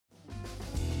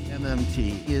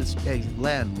MMT is a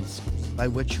lens by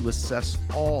which you assess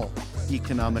all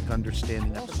economic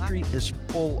understanding. Wall Street is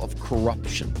full of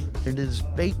corruption. It is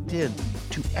baked in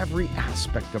to every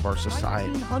aspect of our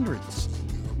society. 1900s,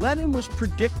 Lenin was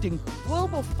predicting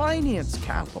global finance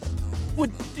capital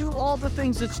would do all the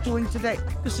things it's doing today.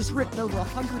 This is written over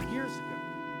 100 years ago.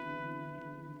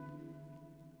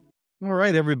 All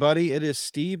right, everybody. It is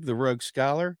Steve, the Rogue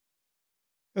Scholar.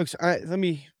 Folks,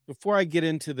 before I get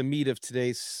into the meat of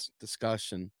today's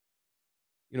discussion,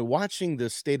 watching the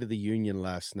State of the Union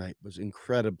last night was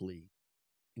incredibly,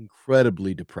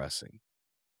 incredibly depressing.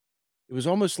 It was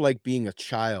almost like being a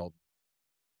child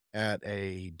at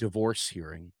a divorce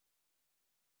hearing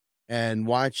and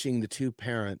watching the two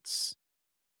parents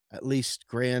at least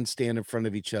grandstand in front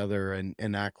of each other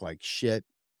and act like shit.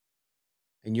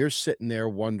 And you're sitting there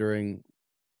wondering,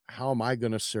 how am I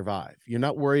going to survive? You're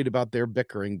not worried about their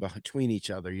bickering between each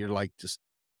other. You're like, just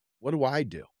what do I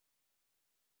do?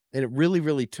 And it really,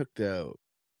 really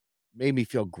made me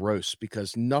feel gross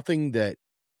because nothing that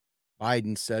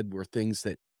Biden said were things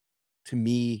that to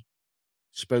me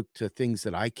spoke to things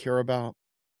that I care about.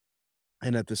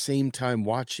 And at the same time,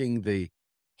 watching the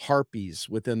harpies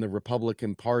within the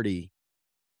Republican Party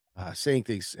saying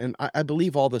things, and I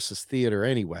believe all this is theater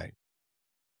anyway,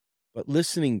 but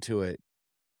listening to it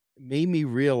made me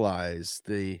realize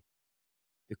the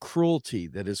cruelty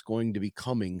that is going to be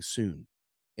coming soon.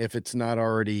 If it's not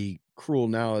already cruel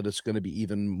now, it is going to be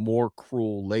even more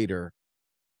cruel later.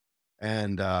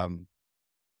 And I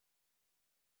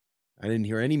didn't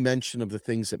hear any mention of the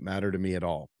things that matter to me at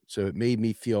all. So it made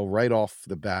me feel right off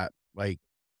the bat like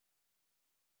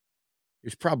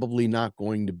there's probably not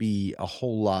going to be a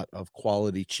whole lot of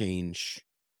quality change.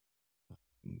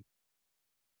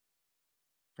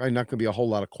 Probably not going to be a whole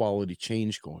lot of quality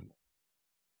change going on.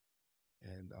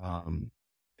 And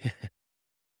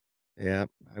yeah,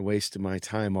 I wasted my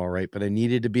time all right, but I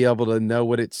needed to be able to know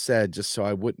what it said just so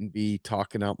I wouldn't be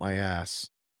talking out my ass.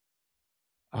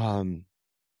 Um,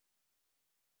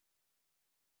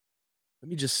 Let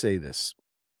me just say this.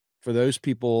 For those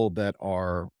people that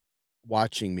are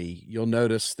watching me, you'll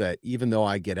notice that even though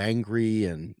I get angry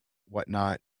and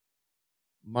whatnot,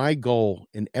 my goal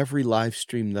in every live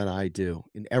stream that I do,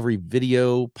 in every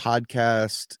video,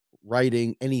 podcast,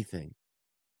 writing, anything,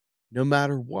 no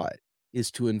matter what, is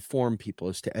to inform people,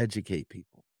 is to educate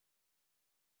people.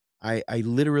 I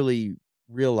literally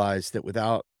realize that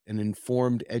without an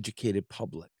informed, educated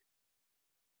public,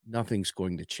 nothing's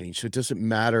going to change. So it doesn't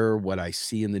matter what I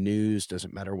see in the news,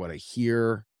 doesn't matter what I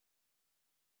hear.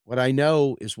 What I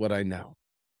know is what I know.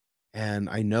 And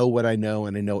I know what I know,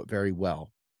 and I know it very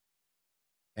well.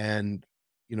 And,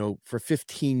 for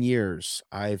 15 years,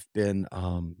 I've been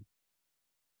on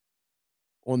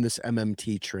this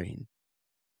MMT train.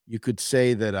 You could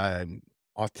say that I'm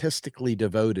autistically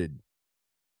devoted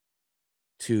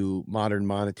to modern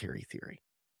monetary theory.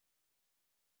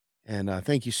 And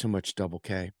thank you so much, Double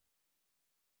K.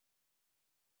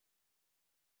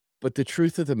 But the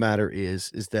truth of the matter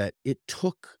is that it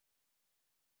took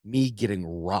me getting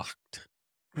rocked,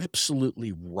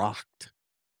 absolutely rocked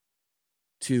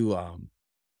to,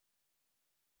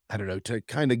 I don't know, to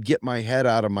kind of get my head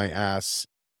out of my ass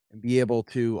and be able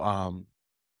to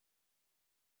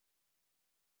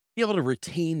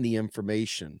retain the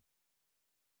information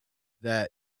that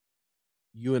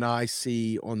you and I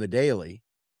see on the daily.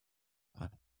 Uh,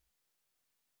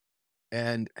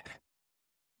 And I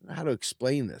don't know how to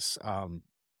explain this.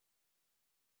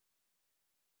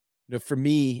 For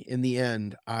me, in the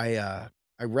end, I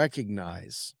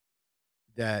recognize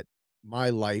that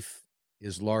my life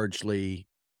is largely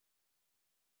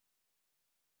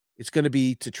it's going to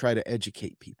be to try to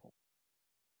educate people.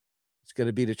 It's going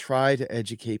to be to try to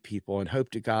educate people and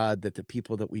hope to God that the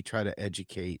people that we try to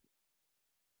educate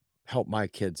help my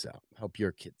kids out, help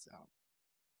your kids out.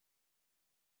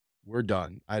 We're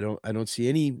done. I don't see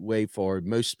any way forward.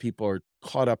 Most people are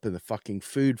caught up in the fucking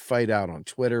food fight out on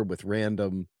Twitter with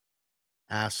random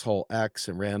asshole X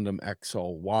and random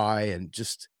asshole Y and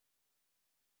just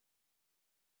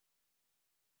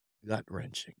gut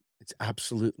wrenching. It's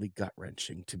absolutely gut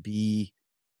wrenching to be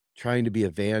trying to be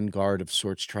a vanguard of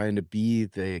sorts, trying to be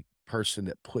the person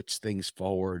that puts things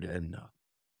forward. And,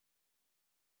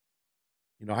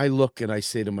 I look and I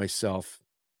say to myself,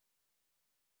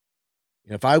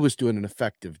 if I was doing an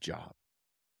effective job,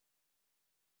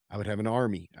 I would have an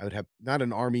army. I would have not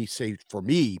an army, say, for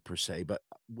me per se, but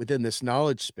within this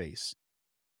knowledge space.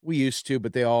 We used to,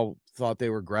 but they all thought they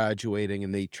were graduating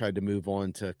and they tried to move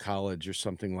on to college or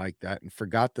something like that and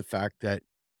forgot the fact that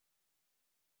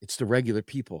it's the regular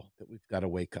people that we've got to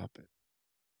wake up.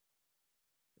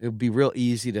 It would be real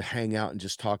easy to hang out and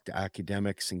just talk to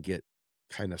academics and get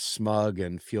kind of smug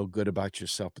and feel good about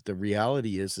yourself, but the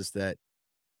reality is that,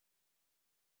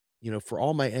 for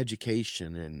all my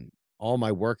education and all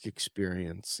my work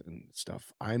experience and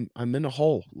stuff, I'm in a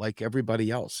hole like everybody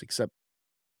else, except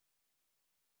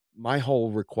my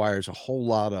hole requires a whole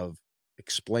lot of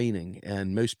explaining,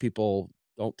 and most people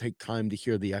don't take time to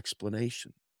hear the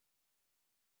explanation.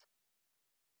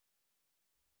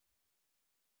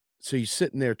 So you're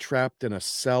sitting there trapped in a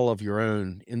cell of your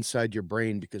own inside your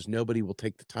brain because nobody will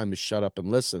take the time to shut up and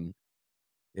listen.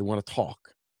 They wanna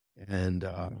talk, and,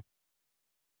 I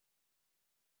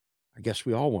guess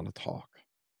we all wanna talk,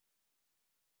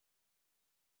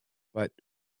 but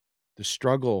the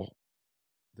struggle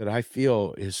that I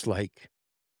feel is like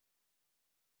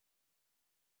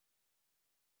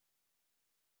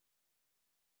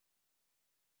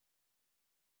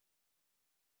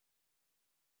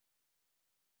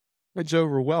it's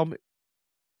overwhelming.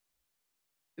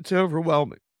 It's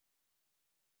overwhelming,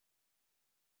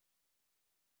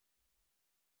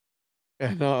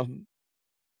 and,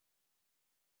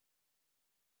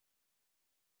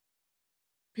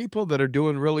 people that are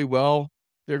doing really well,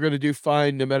 they're gonna do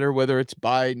fine no matter whether it's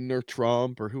Biden or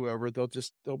Trump or whoever, they'll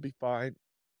be fine,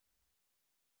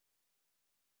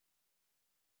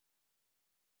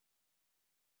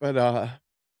 but,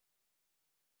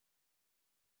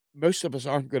 most of us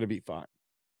aren't gonna be fine,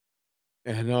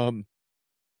 and,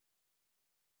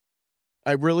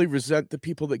 I really resent the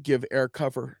people that give air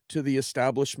cover to the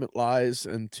establishment lies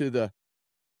and to the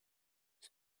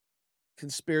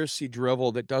conspiracy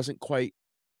drivel that doesn't quite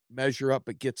measure up,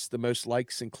 but gets the most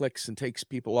likes and clicks and takes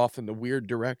people off in the weird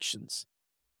directions.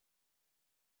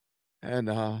 And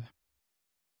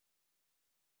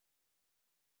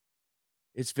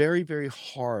it's very, very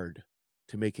hard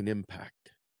to make an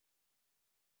impact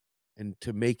and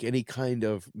to make any kind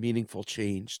of meaningful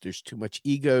change. There's too much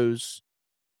egos.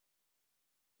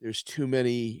 There's too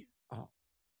many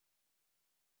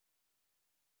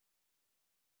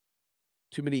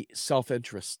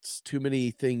self-interests, too many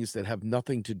things that have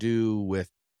nothing to do with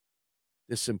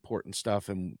this important stuff.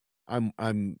 And I'm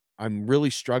really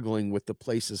struggling with the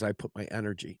places I put my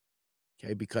energy.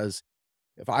 Okay, because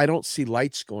if I don't see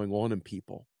lights going on in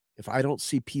people, if I don't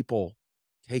see people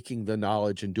taking the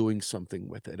knowledge and doing something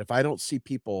with it, if I don't see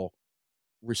people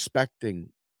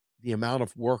respecting the amount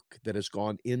of work that has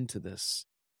gone into this,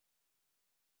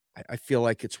 I feel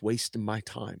like it's wasting my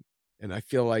time and I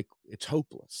feel like it's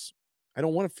hopeless. I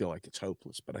don't want to feel like it's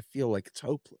hopeless, but I feel like it's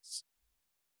hopeless.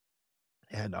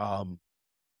 And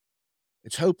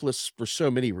it's hopeless for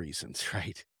so many reasons,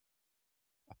 right?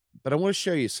 But I want to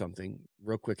show you something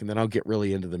real quick and then I'll get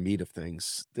really into the meat of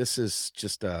things. This is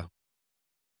just a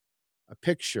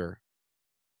picture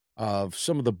of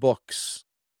some of the books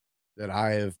that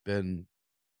I have been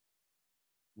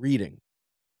reading.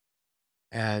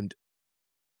 And,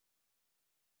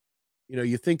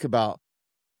 you think about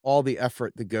all the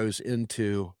effort that goes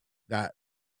into that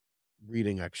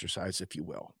reading exercise, if you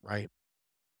will, right?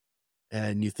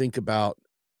 And you think about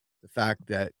the fact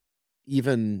that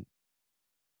even,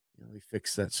 let me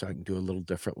fix that so I can do a little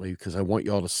differently because I want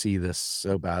you all to see this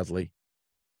so badly.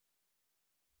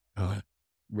 Uh,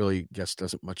 really, guess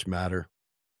doesn't much matter,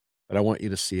 but I want you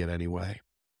to see it anyway.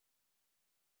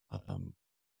 Um,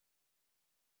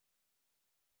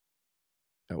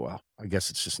 oh well, I guess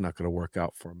it's just not going to work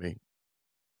out for me.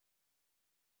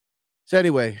 So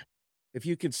anyway, if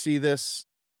you can see this,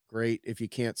 great. If you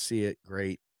can't see it,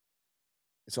 great.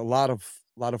 It's a lot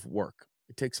of work.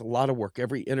 It takes a lot of work.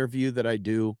 Every interview that I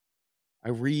do, I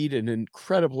read an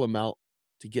incredible amount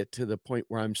to get to the point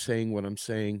where I'm saying what I'm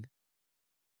saying.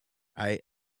 I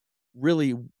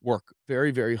really work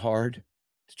very, very hard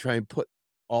to try and put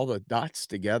all the dots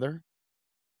together.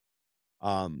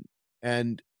 Um,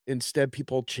 and instead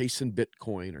people chasing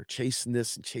Bitcoin or chasing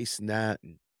this and chasing that.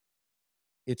 And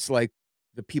it's like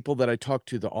the people that I talk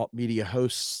to, the alt media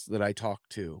hosts that I talk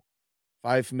to,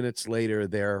 5 minutes later,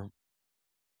 they're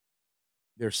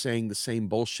saying the same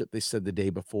bullshit they said the day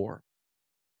before.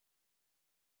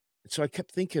 And so I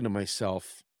kept thinking to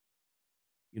myself,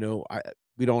 I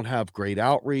we don't have great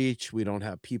outreach. We don't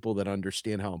have people that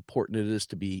understand how important it is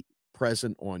to be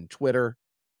present on Twitter,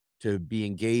 to be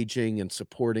engaging and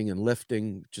supporting and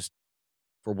lifting. Just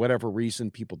for whatever reason,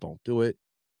 people don't do it.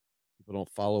 People don't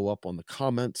follow up on the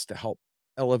comments to help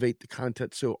elevate the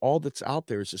content. So all that's out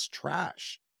there is just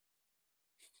trash.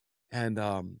 And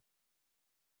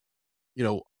you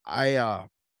know, I uh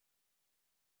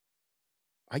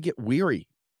I get weary.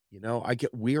 I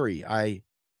get weary. I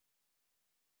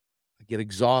get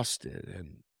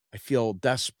exhausted I feel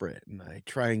desperate and I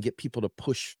try and get people to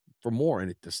push for more.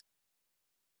 And it's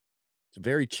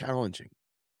very challenging.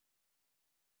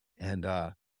 And,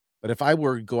 but if I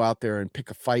were to go out there and pick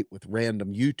a fight with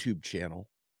random YouTube channel,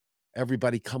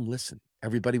 everybody come listen.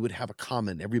 Everybody would have a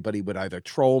comment. Everybody would either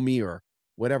troll me or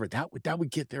whatever. That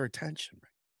would get their attention. Right?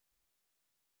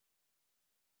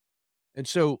 And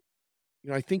so,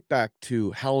 I think back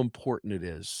to how important it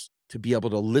is to be able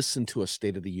to listen to a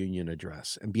State of the Union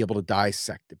address and be able to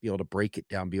dissect it, be able to break it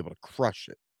down, be able to crush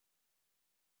it,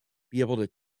 be able to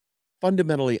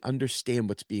fundamentally understand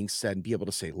what's being said and be able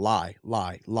to say, lie,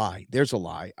 lie, lie. There's a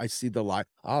lie. I see the lie.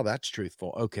 Oh, that's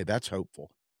truthful. Okay, that's hopeful.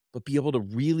 But be able to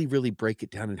really, really break it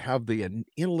down and have the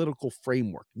analytical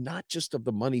framework, not just of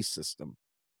the money system,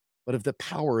 but of the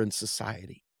power in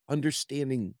society,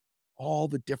 understanding all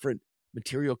the different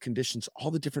material conditions,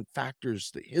 all the different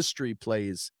factors that history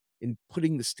plays in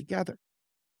putting this together.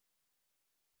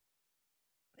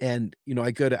 And,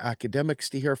 I go to academics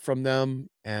to hear from them.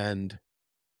 And,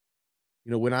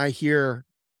 when I hear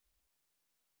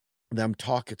them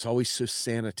talk, it's always so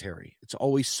sanitary. It's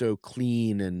always so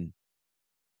clean and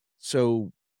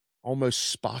so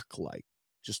almost Spock-like,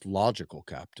 just logical,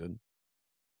 Captain.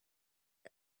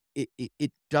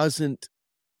 It doesn't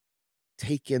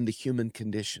take in the human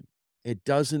condition. It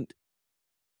doesn't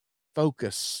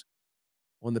focus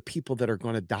on the people that are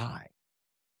gonna die.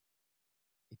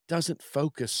 It doesn't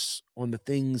focus on the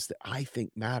things that I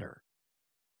think matter.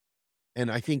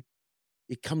 And I think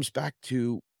it comes back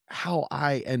to how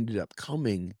I ended up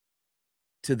coming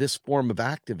to this form of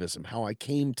activism, how I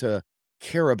came to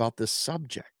care about this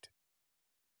subject,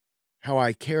 how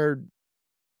I cared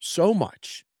so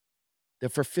much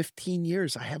that for 15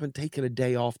 years, I haven't taken a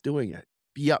day off doing it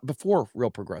before Real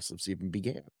Progressives even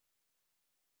began.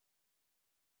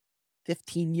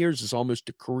 15 years is almost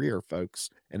a career, folks,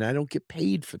 and I don't get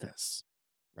paid for this,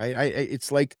 right?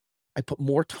 It's like I put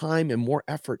more time and more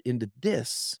effort into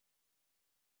this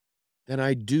than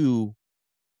I do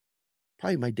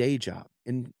probably my day job.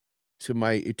 And to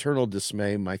my eternal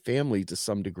dismay, my family to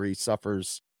some degree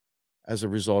suffers as a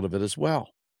result of it as well.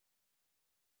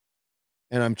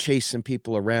 And I'm chasing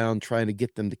people around trying to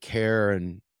get them to care,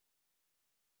 and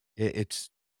it's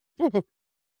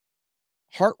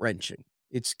heart-wrenching.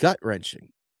 It's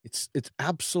gut-wrenching. It's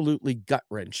absolutely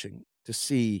gut-wrenching to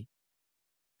see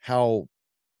how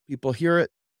people hear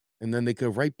it, and then they go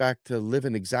right back to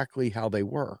living exactly how they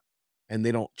were, and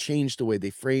they don't change the way they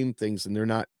frame things, and they're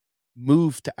not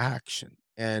moved to action,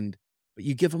 but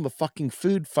you give them a fucking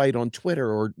food fight on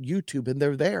Twitter or YouTube, and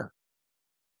they're there.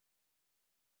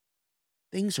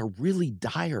 Things are really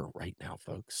dire right now,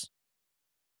 folks.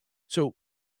 So,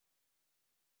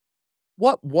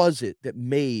 what was it that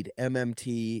made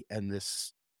MMT and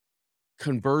this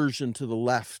conversion to the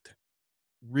left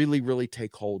really, really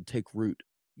take hold, take root?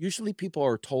 Usually people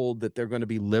are told that they're gonna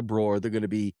be liberal or they're gonna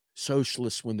be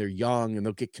socialist when they're young and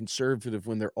they'll get conservative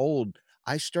when they're old.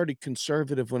 I started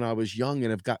conservative when I was young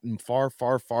and have gotten far,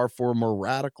 far, far, far more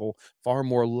radical, far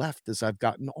more left as I've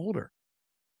gotten older.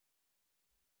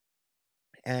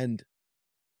 And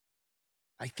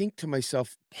I think to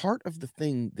myself, part of the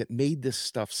thing that made this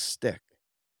stuff stick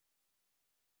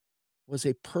was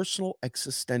a personal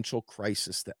existential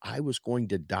crisis that I was going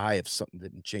to die if something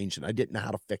didn't change and I didn't know how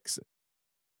to fix it.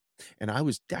 And I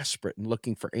was desperate and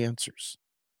looking for answers.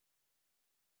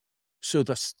 So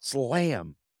the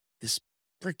slam, this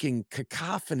freaking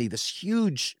cacophony, this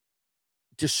huge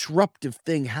disruptive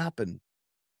thing happened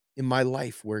in my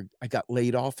life where I got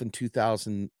laid off in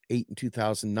 2008 and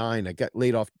 2009. I got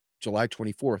laid off July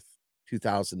 24th,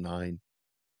 2009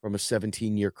 from a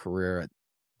 17-year career at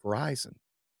Verizon.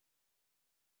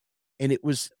 And it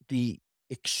was the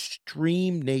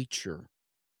extreme nature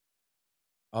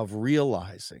of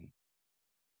realizing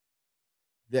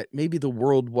that maybe the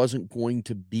world wasn't going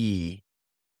to be,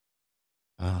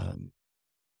 um,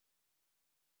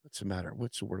 what's the matter?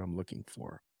 What's the word I'm looking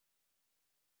for?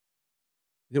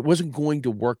 It wasn't going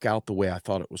to work out the way I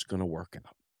thought it was gonna work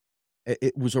out.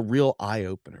 It was a real eye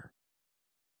opener,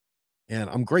 and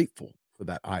I'm grateful for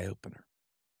that eye opener.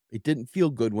 It didn't feel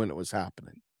good when it was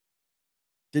happening.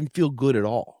 Didn't feel good at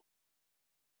all,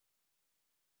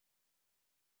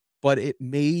 but it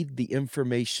made the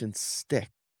information stick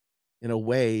in a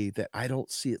way that I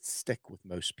don't see it stick with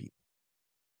most people.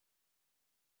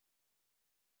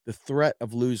 The threat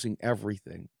of losing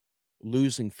everything,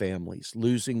 losing families,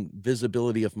 losing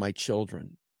visibility of my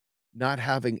children, not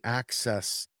having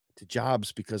access to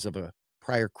jobs because of a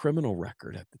prior criminal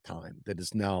record at the time that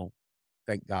is now,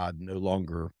 thank God, no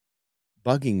longer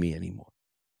bugging me anymore.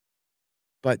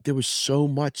 But there was so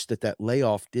much that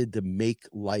layoff did to make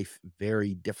life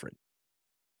very different.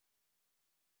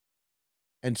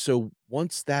 And so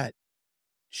once that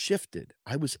shifted,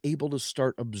 I was able to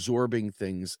start absorbing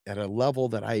things at a level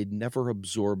that I had never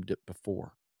absorbed it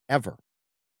before, ever.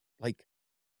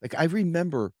 Like I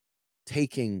remember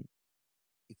taking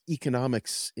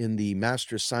economics in the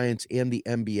Master of Science and the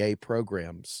MBA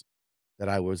programs that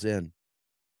I was in.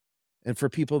 And for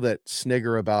people that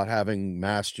snigger about having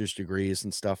master's degrees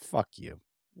and stuff, fuck you.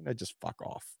 Just fuck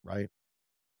off, right?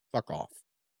 Fuck off.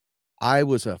 I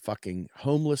was a fucking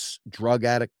homeless drug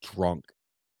addict drunk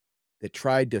that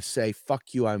tried to say,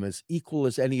 fuck you, I'm as equal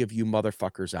as any of you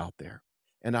motherfuckers out there.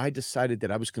 And I decided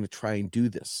that I was going to try and do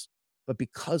this. But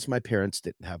because my parents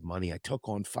didn't have money, I took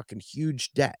on fucking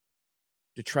huge debt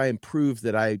to try and prove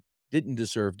that I didn't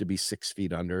deserve to be 6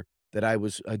 feet under, that I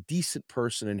was a decent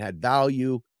person and had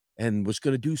value and was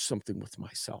going to do something with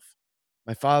myself.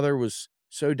 My father was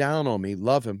so down on me,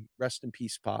 love him, rest in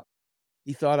peace, Pop.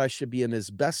 He thought I should be an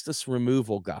asbestos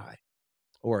removal guy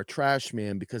or a trash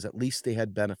man because at least they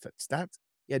had benefits.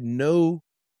 He had no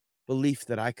belief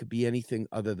that I could be anything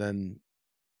other than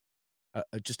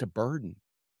just a burden.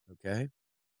 Okay.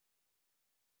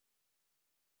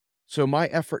 So my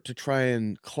effort to try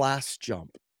and class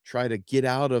jump, try to get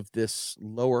out of this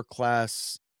lower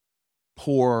class,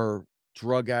 poor,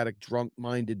 drug addict, drunk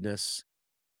mindedness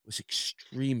was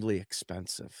extremely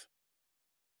expensive.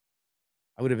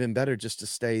 I would have been better just to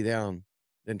stay down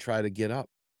than try to get up.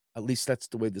 At least that's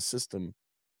the way the system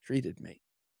treated me.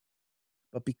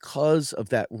 But because of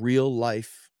that real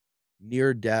life,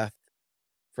 near death,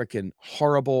 freaking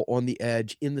horrible on the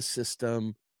edge in the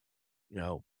system, you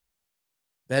know,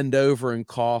 bend over and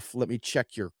cough. Let me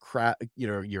check your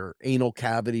your anal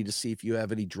cavity to see if you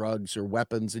have any drugs or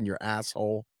weapons in your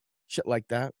asshole. Shit like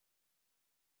that.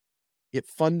 It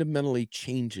fundamentally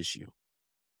changes you.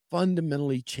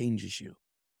 Fundamentally changes you.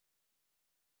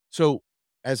 So,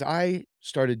 as I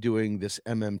started doing this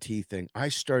MMT thing, I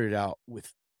started out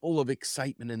with full of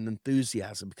excitement and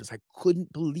enthusiasm because I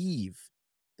couldn't believe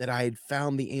that I had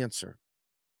found the answer.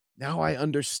 Now I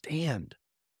understand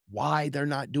why they're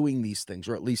not doing these things,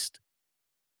 or at least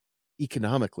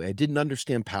economically. I didn't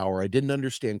understand power. I didn't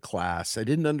understand class. I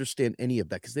didn't understand any of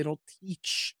that because they don't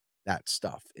teach that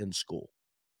stuff in school.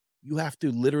 You have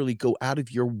to literally go out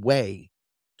of your way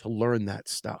to learn that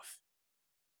stuff.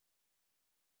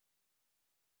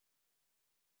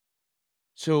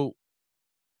 So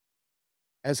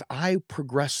as I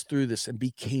progressed through this and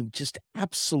became just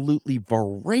absolutely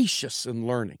voracious in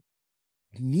learning,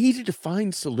 I needed to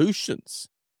find solutions.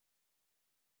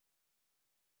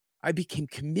 I became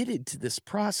committed to this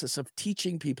process of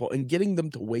teaching people and getting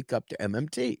them to wake up to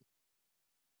MMT.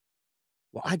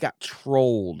 Well, I got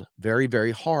trolled very,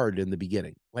 very hard in the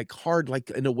beginning, like hard, like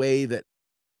in a way that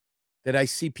I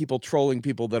see people trolling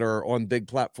people that are on big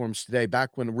platforms today.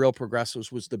 Back when Real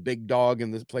Progressives was the big dog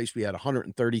in this place, we had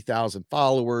 130,000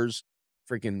 followers.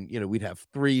 Freaking, we'd have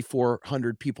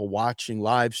 400 people watching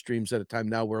live streams at a time.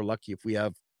 Now we're lucky if we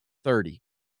have 30,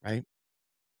 right?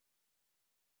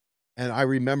 And I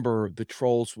remember the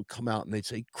trolls would come out and they'd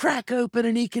say, crack open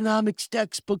an economics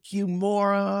textbook, you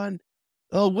moron.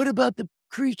 Oh, what about the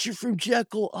creature from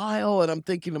Jekyll Isle? And I'm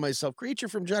thinking to myself, creature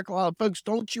from Jekyll Isle, folks,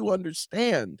 don't you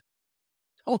understand?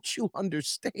 Don't you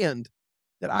understand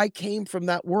that I came from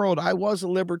that world? I was a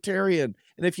libertarian.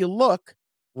 And if you look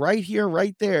right here,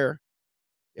 right there,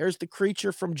 there's the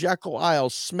creature from Jekyll Isle,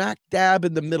 smack dab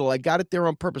in the middle. I got it there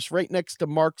on purpose, right next to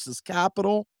Marx's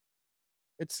capital,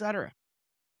 etc.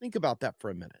 Think about that for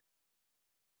a minute.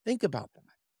 Think about that.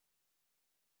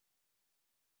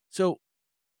 So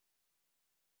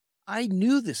I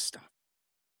knew this stuff.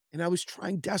 And I was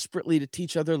trying desperately to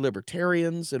teach other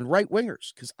libertarians and right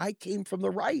wingers because I came from the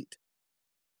right.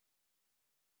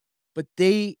 But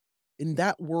in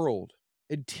that world,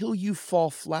 until you fall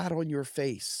flat on your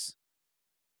face,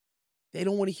 they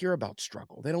don't want to hear about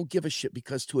struggle. They don't give a shit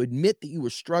because to admit that you were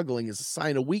struggling is a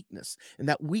sign of weakness. And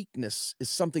that weakness is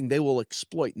something they will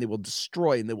exploit and they will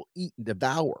destroy and they will eat and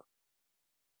devour.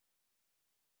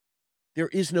 There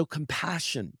is no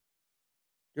compassion.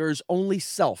 There is only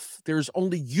self. There's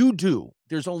only you do.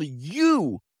 There's only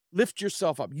you lift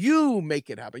yourself up. You make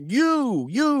it happen.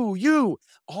 You.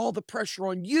 All the pressure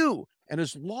on you. And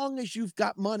as long as you've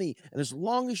got money and as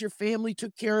long as your family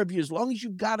took care of you, as long as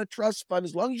you've got a trust fund,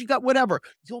 as long as you got whatever,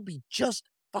 you'll be just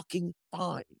fucking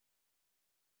fine.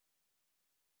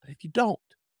 But if you don't,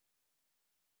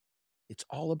 it's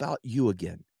all about you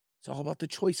again. It's all about the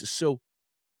choices. So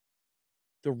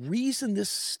the reason this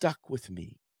stuck with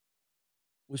me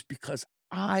was because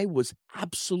I was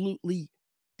absolutely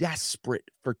desperate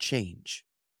for change.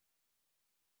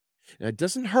 Now, it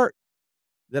doesn't hurt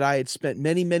that I had spent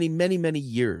many, many, many, many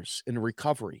years in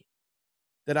recovery.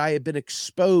 that I had been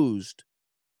exposed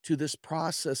to this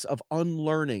process of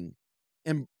unlearning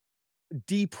and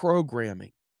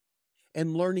deprogramming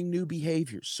and learning new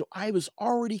behaviors. So I was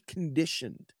already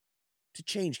conditioned to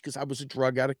change because I was a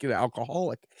drug addict and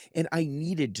alcoholic, and I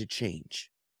needed to change.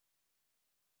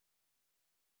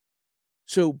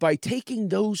 So by taking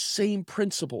those same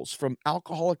principles from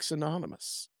Alcoholics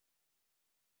Anonymous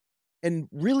and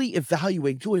really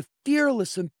evaluating, doing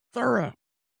fearless and thorough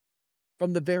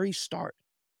from the very start,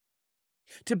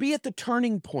 to be at the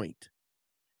turning point,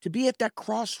 to be at that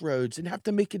crossroads and have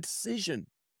to make a decision,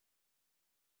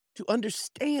 to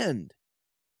understand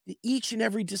that each and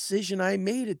every decision I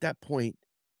made at that point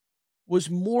was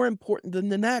more important than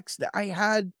the next, that I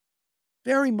had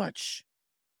very much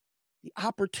the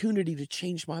opportunity to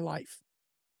change my life.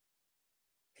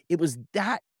 It was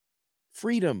that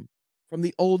freedom from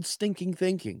the old stinking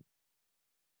thinking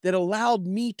that allowed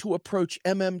me to approach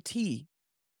MMT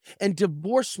and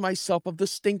divorce myself of the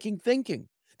stinking thinking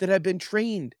that had been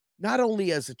trained not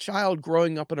only as a child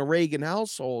growing up in a Reagan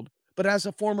household, but as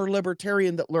a former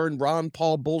libertarian that learned Ron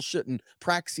Paul bullshit and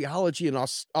praxeology and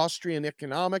Austrian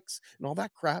economics and all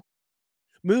that crap,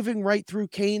 moving right through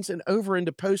Keynes and over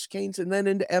into post Keynes and then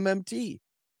into MMT.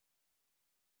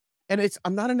 And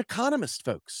I'm not an economist,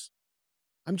 folks.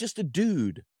 I'm just a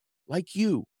dude like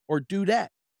you, or dudette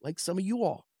like some of you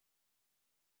all.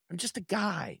 I'm just a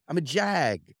guy. I'm a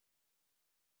jag.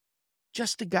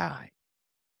 Just a guy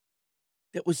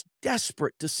that was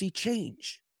desperate to see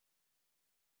change.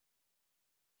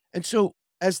 And so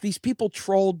as these people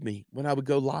trolled me when I would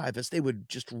go live, as they would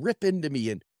just rip into me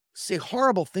and say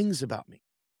horrible things about me,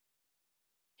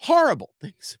 horrible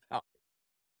things about me,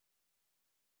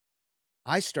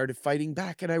 I started fighting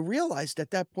back. And I realized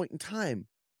at that point in time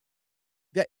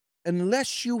that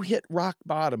unless you hit rock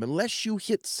bottom, unless you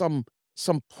hit some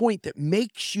point that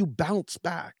makes you bounce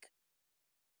back,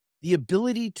 the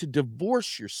ability to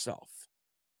divorce yourself,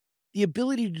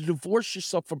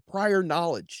 from prior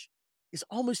knowledge is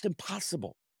almost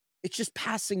impossible. It's just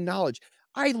passing knowledge.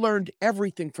 I learned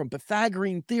everything from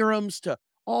Pythagorean theorems to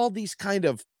all these kind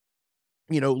of,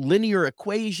 linear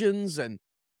equations and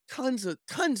tons of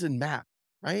math,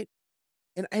 right?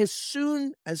 And as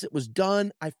soon as it was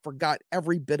done, I forgot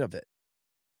every bit of it.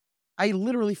 I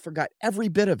literally forgot every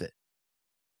bit of it.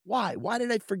 Why? Why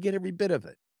did I forget every bit of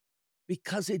it?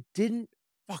 Because it didn't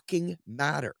fucking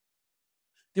matter.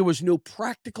 There was no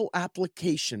practical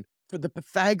application for the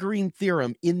Pythagorean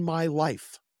theorem in my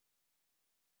life.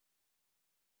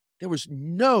 There was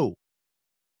no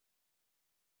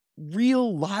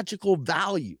real logical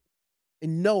value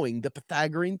in knowing the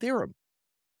Pythagorean theorem.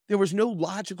 There was no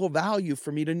logical value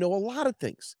for me to know a lot of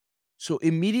things. So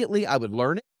immediately I would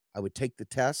learn it, I would take the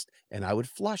test, and I would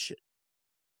flush it.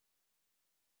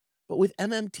 But with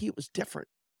MMT, it was different.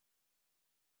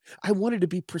 I wanted to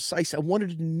be precise. I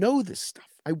wanted to know this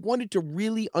stuff. I wanted to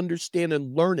really understand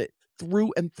and learn it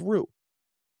through and through.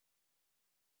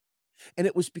 And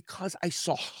it was because I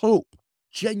saw hope,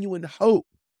 genuine hope,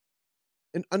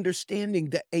 and understanding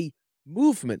that a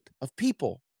movement of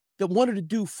people that wanted to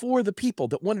do for the people,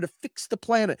 that wanted to fix the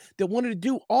planet, that wanted to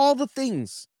do all the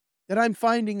things that I'm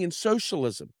finding in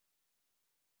socialism,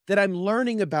 that I'm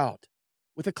learning about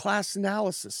with a class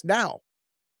analysis now,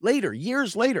 later,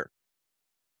 years later,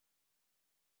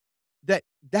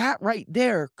 that right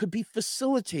there could be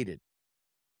facilitated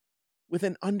with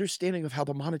an understanding of how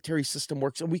the monetary system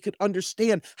works, and we could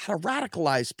understand how to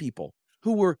radicalize people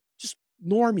who were just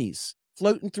normies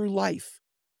floating through life,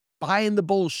 buying the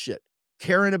bullshit,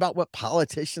 caring about what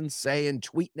politicians say and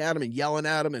tweeting at them and yelling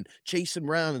at them and chasing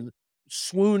around and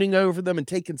swooning over them and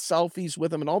taking selfies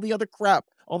with them and all the other crap,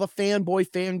 all the fanboy,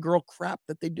 fangirl crap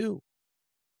that they do.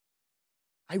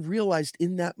 I realized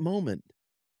in that moment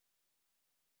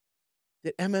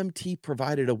that MMT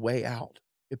provided a way out.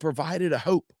 It provided a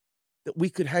hope that we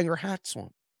could hang our hats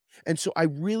on. And so I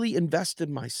really invested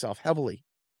myself heavily.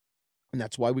 And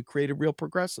that's why we created Real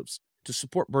Progressives, to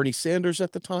support Bernie Sanders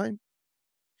at the time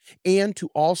and to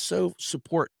also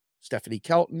support Stephanie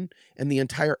Kelton and the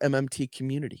entire MMT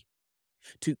community,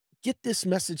 to get this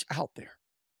message out there.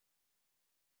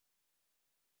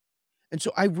 And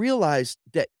so I realized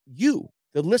that you,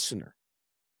 the listener,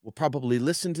 will probably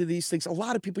listen to these things. A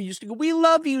lot of people used to go, "We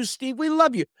love you, Steve. We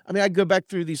love you." I mean, I go back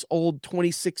through these old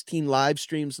 2016 live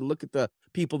streams and look at the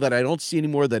people that I don't see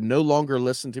anymore, that no longer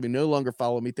listen to me, no longer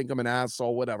follow me, think I'm an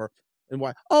asshole, whatever. And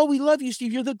why? "Oh, we love you,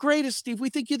 Steve. You're the greatest, Steve.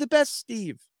 We think you're the best,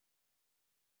 Steve."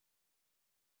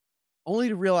 Only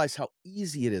to realize how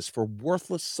easy it is for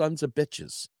worthless sons of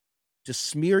bitches to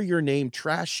smear your name,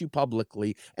 trash you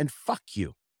publicly, and fuck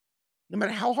you, no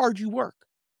matter how hard you work.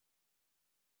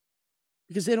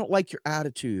 because they don't like your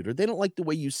attitude or they don't like the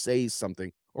way you say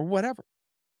something or whatever.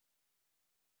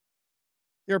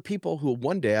 There are people who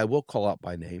one day I will call out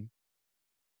by name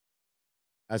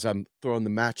as I'm throwing the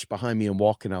match behind me and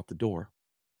walking out the door.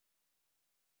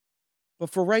 But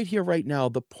for right here, right now,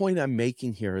 the point I'm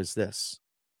making here is this.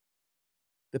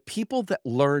 The people that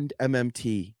learned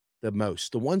MMT the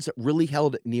most, the ones that really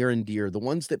held it near and dear, the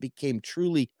ones that became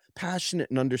truly passionate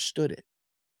and understood it,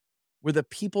 were the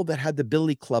people that had the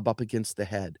billy club up against the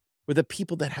head, were the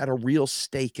people that had a real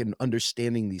stake in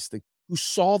understanding these things, who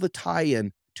saw the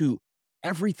tie-in to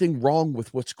everything wrong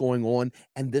with what's going on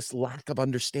and this lack of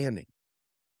understanding.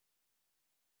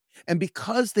 And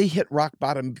because they hit rock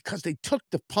bottom, because they took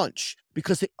the punch,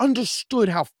 because they understood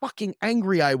how fucking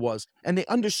angry I was, and they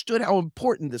understood how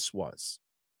important this was.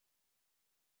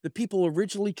 The people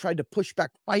originally tried to push back,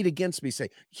 fight against me, say,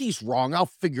 he's wrong. I'll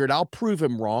figure it out. I'll prove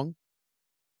him wrong.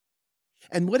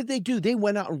 And what did they do? They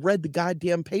went out and read the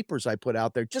goddamn papers I put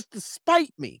out there just to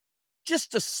spite me.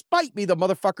 Just to spite me, the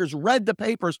motherfuckers read the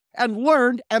papers and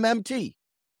learned MMT.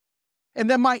 And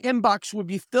then my inbox would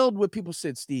be filled with people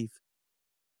said, Steve,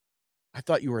 I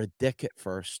thought you were a dick at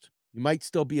first. You might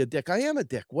still be a dick. I am a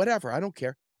dick, whatever. I don't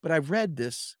care. But I read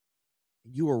this.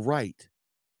 You were right.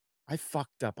 I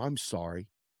fucked up. I'm sorry.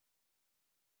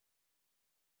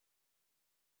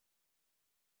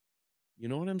 You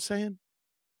know what I'm saying?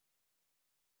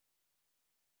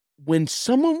 When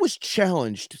someone was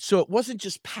challenged, so it wasn't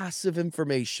just passive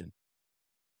information.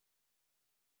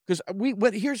 Because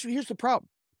here's the problem.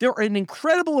 There are an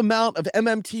incredible amount of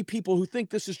MMT people who think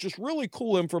this is just really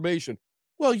cool information.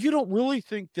 Well, you don't really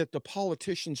think that the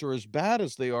politicians are as bad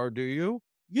as they are, do you?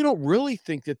 You don't really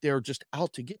think that they're just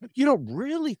out to get you don't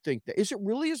really think that. Is it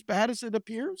really as bad as it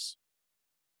appears?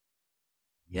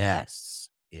 Yes,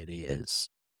 it is.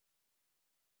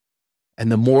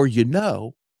 And the more you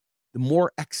know, the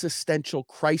more existential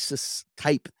crisis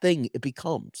type thing it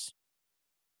becomes.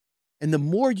 And the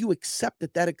more you accept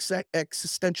that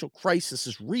existential crisis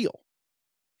is real,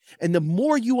 and the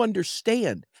more you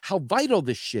understand how vital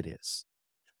this shit is,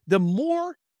 the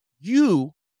more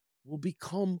you will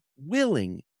become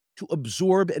willing to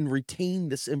absorb and retain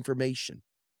this information.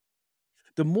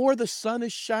 The more the sun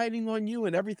is shining on you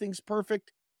and everything's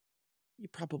perfect, you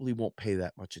probably won't pay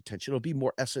that much attention. It'll be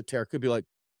more esoteric. It'll be like,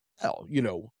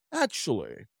 well,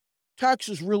 actually,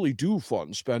 taxes really do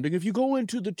fund spending. If you go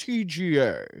into the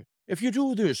TGA, if you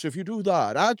do this, if you do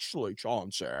that, actually,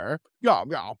 Chauncey, yeah,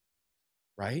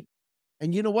 right?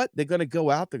 And you know what? They're gonna go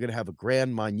out, they're gonna have a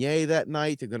Grand Marnier that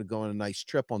night, they're gonna go on a nice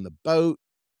trip on the boat,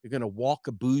 they're gonna walk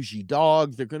a bougie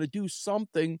dog, they're gonna do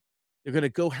something. They're gonna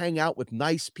go hang out with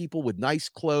nice people with nice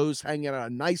clothes, hang out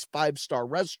at a nice five-star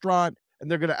restaurant, and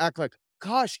they're gonna act like,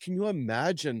 "Gosh, can you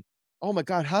imagine? Oh my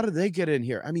god, how did they get in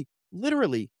here?" I mean,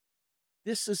 literally,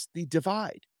 this is the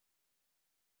divide.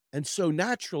 And so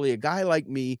naturally, a guy like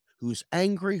me who's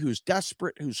angry, who's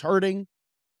desperate, who's hurting,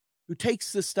 who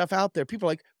takes this stuff out there, people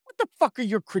are like, "What the fuck are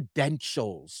your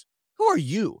credentials? Who are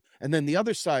you?" And then the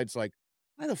other side's like,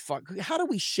 "Why the fuck? How do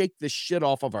we shake this shit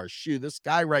off of our shoe? This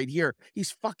guy right here,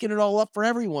 he's fucking it all up for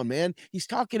everyone, man. He's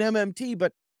talking MMT,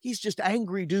 but he's just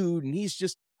angry dude, and he's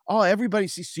just oh, everybody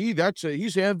see that's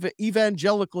he's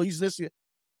evangelical. He's this,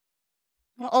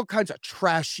 all kinds of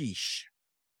trashish,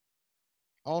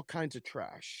 all kinds of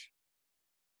trash."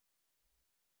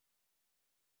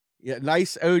 Yeah,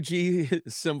 nice OG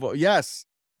symbol. Yes.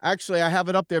 Actually, I have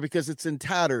it up there because it's in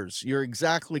tatters. You're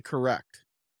exactly correct.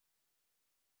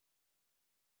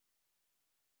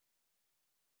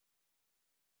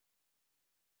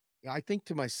 Yeah, I think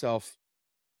to myself,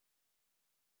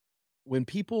 when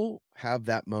people have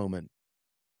that moment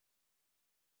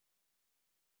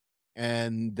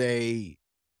and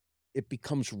it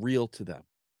becomes real to them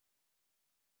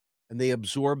and they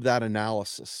absorb that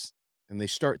analysis and they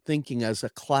start thinking as a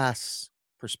class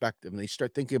perspective and they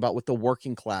start thinking about what the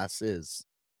working class is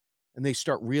and they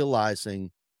start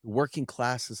realizing the working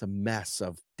class is a mess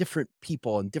of different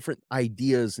people and different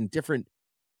ideas and different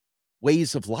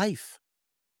ways of life,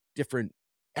 different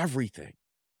everything,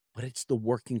 but it's the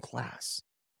working class.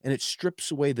 And it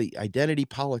strips away the identity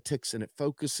politics and it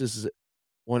focuses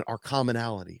on our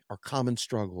commonality, our common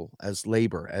struggle as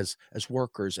labor, as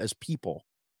workers, as people.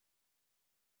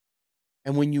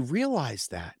 And when you realize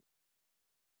that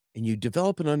and you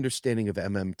develop an understanding of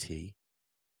MMT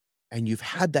and you've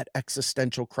had that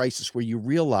existential crisis where you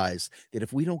realize that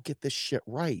if we don't get this shit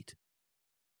right,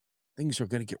 things are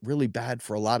going to get really bad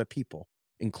for a lot of people,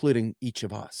 including each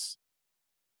of us.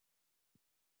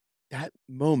 That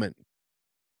moment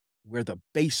where the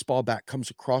baseball bat comes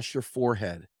across your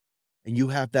forehead and you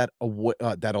have that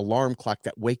alarm clock,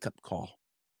 that wake up call,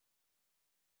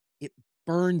 it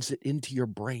burns it into your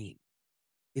brain.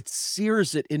 It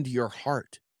sears it into your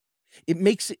heart. It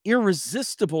makes it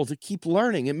irresistible to keep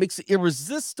learning. It makes it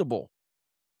irresistible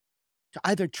to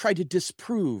either try to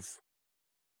disprove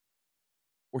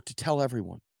or to tell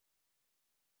everyone.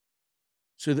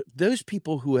 So that those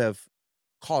people who have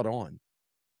caught on,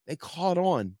 they caught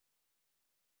on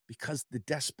because the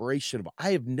desperation of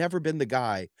I have never been the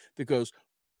guy that goes,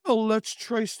 "Oh, let's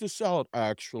trace this out,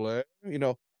 actually."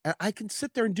 And I can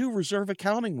sit there and do reserve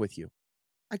accounting with you.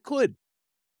 I could.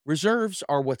 Reserves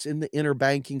are what's in the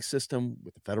interbanking system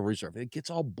with the Federal Reserve. It gets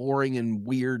all boring and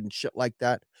weird and shit like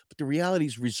that. But the reality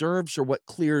is reserves are what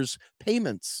clears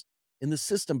payments in the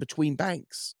system between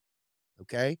banks.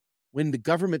 Okay? When the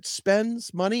government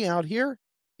spends money out here,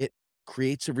 it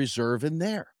creates a reserve in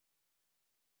there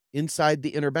inside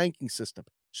the interbanking system.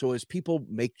 So as people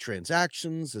make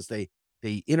transactions, as they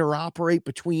interoperate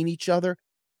between each other,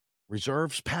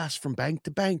 reserves pass from bank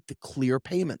to bank to clear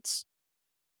payments.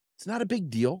 It's not a big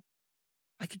deal.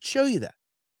 I could show you that.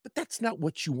 But that's not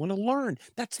what you want to learn.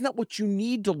 That's not what you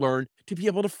need to learn to be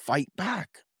able to fight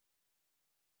back.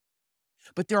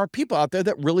 But there are people out there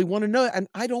that really want to know, and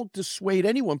I don't dissuade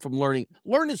anyone from learning.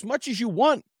 Learn as much as you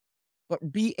want,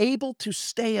 but be able to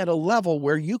stay at a level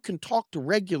where you can talk to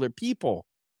regular people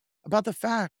about the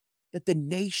fact that the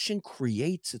nation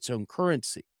creates its own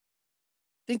currency.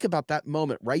 Think about that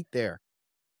moment right there.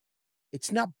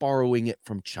 It's not borrowing it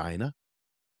from China.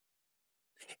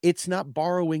 It's not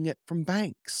borrowing it from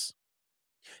banks.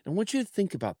 I want you to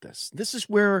think about this. This is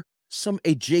where some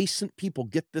adjacent people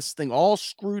get this thing all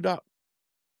screwed up.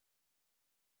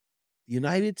 The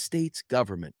United States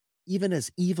government, even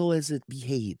as evil as it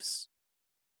behaves,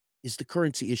 is the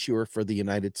currency issuer for the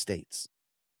United States.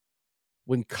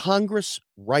 When Congress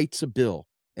writes a bill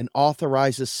and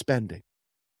authorizes spending,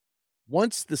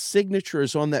 once the signature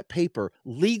is on that paper,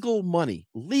 legal money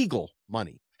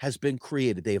has been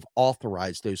created. They have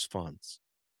authorized those funds.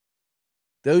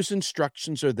 Those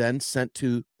instructions are then sent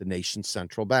to the nation's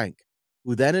central bank,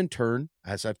 who then in turn,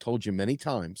 as I've told you many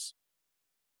times,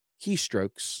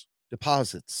 keystrokes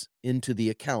deposits into the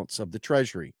accounts of the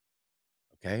Treasury.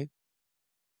 Okay?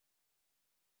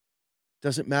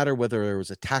 Doesn't matter whether there was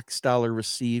a tax dollar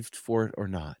received for it or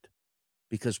not,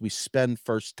 because we spend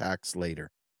first, tax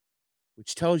later,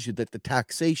 which tells you that the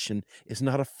taxation is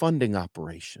not a funding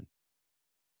operation.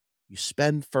 You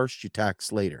spend first, you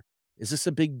tax later. Is this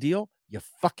a big deal? You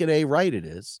fucking A right it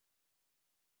is.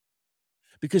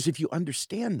 Because if you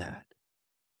understand that,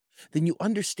 then you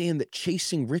understand that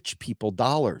chasing rich people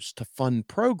dollars to fund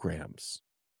programs,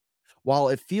 while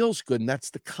it feels good, and that's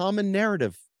the common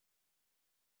narrative,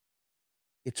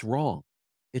 it's wrong.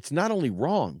 It's not only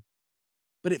wrong,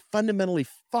 but it fundamentally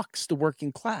fucks the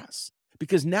working class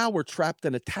because now we're trapped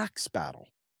in a tax battle.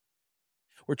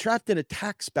 We're trapped in a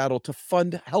tax battle to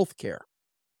fund healthcare,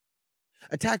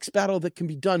 a tax battle that can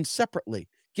be done separately.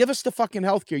 Give us the fucking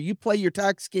healthcare. You play your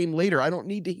tax game later. I don't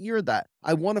need to hear that.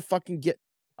 I want to fucking get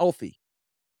healthy.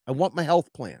 I want my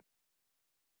health plan.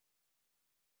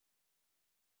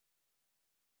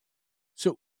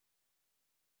 So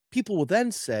people will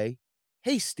then say,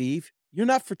 "Hey, Steve, you're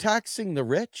not for taxing the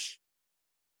rich?"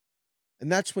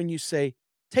 And that's when you say,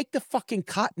 "Take the fucking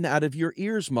cotton out of your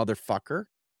ears, motherfucker."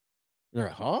 They're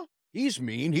like, "Huh? He's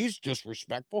mean. He's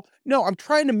disrespectful." No, I'm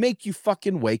trying to make you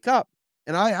fucking wake up.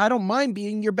 And I don't mind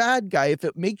being your bad guy if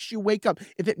it makes you wake up.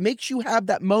 If it makes you have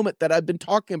that moment that I've been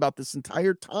talking about this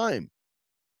entire time,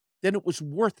 then it was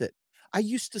worth it. I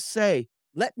used to say,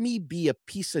 let me be a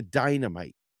piece of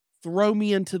dynamite. Throw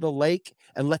me into the lake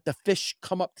and let the fish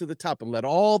come up to the top and let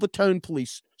all the tone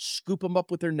police scoop them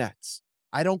up with their nets.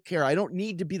 I don't care. I don't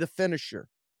need to be the finisher.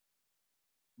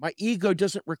 My ego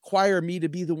doesn't require me to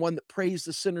be the one that prays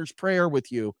the sinner's prayer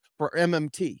with you for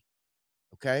MMT.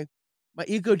 Okay? My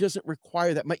ego doesn't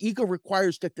require that. My ego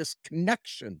requires that this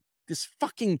connection, this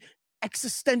fucking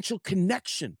existential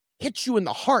connection, hits you in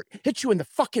the heart, hits you in the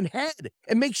fucking head,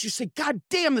 and makes you say, "God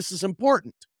damn, this is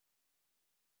important."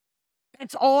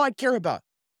 That's all I care about.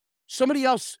 Somebody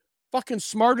else fucking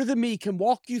smarter than me can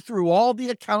walk you through all the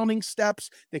accounting steps.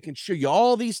 They can show you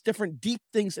all these different deep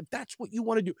things. If that's what you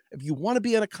want to do, if you want to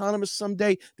be an economist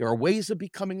someday, there are ways of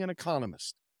becoming an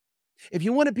economist. If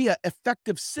you want to be an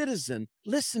effective citizen,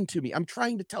 listen to me. I'm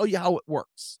trying to tell you how it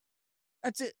works.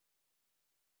 That's it.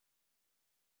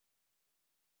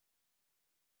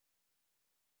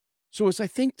 So as I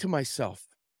think to myself,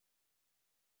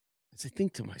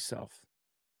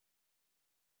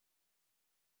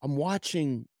 I'm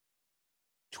watching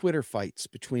Twitter fights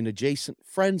between adjacent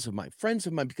friends of mine,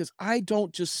 because I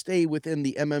don't just stay within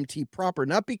the MMT proper,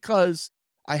 not because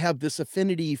I have this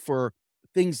affinity for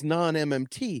things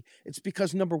non-MMT, it's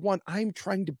because number one, I'm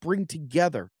trying to bring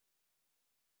together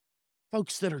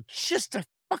folks that are just a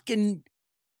fucking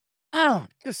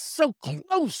just so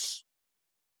close,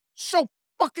 so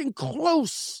fucking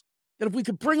close that if we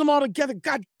could bring them all together,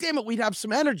 god damn it, we'd have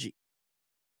some energy.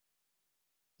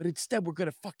 But instead, we're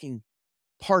gonna fucking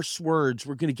parse words.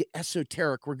 We're gonna get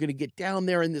esoteric. We're gonna get down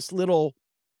there in this little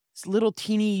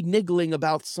teeny niggling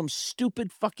about some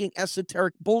stupid fucking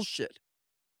esoteric bullshit.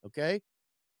 Okay?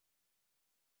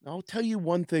 Now, I'll tell you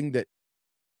one thing that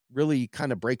really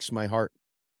kind of breaks my heart.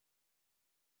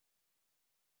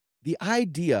 The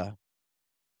idea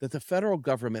that the federal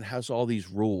government has all these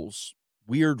rules,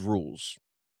 weird rules.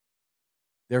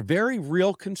 They're very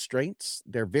real constraints.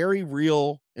 They're very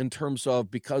real in terms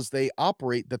of because they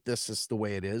operate that this is the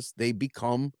way it is, they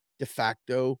become de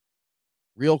facto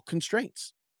real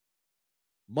constraints.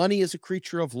 Money is a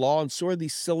creature of law, and so are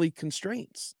these silly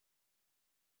constraints.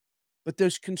 But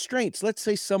those constraints, let's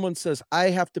say someone says,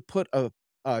 I have to put a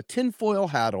tinfoil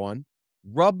hat on,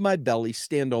 rub my belly,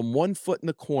 stand on one foot in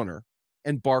the corner,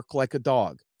 and bark like a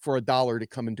dog for $1 to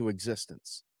come into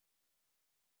existence.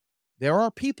 There are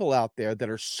people out there that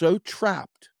are so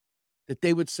trapped that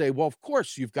they would say, well, of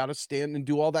course, you've got to stand and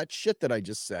do all that shit that I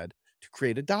just said to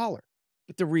create $1.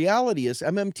 But the reality is,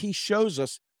 MMT shows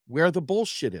us where the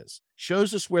bullshit is,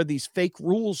 shows us where these fake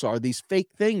rules are, these fake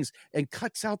things, and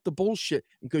cuts out the bullshit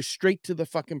and goes straight to the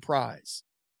fucking prize.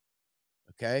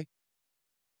 Okay?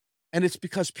 And it's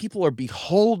because people are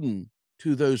beholden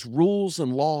to those rules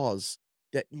and laws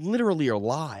that literally are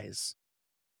lies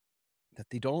that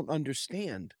they don't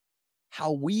understand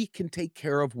how we can take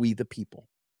care of we the people.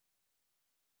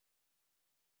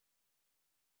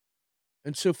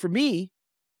 And so for me,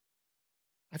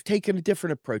 I've taken a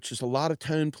different approach. There's a lot of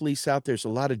tone police out there. There's a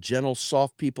lot of gentle,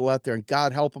 soft people out there, and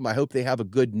God help them, I hope they have a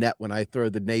good net when I throw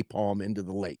the napalm into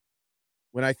the lake.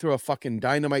 When I throw a fucking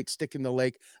dynamite stick in the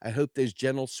lake, I hope those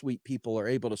gentle, sweet people are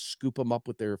able to scoop them up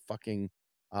with their fucking,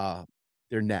 uh,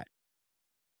 their net.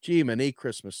 Gee, Many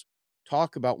Christmas.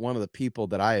 Talk about one of the people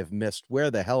that I have missed.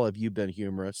 Where the hell have you been,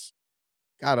 humorous?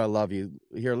 God, I love you.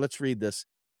 Here, let's read this.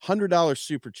 $100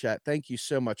 super chat. Thank you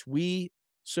so much. We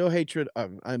so hatred.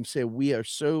 I'm saying we are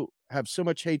so have so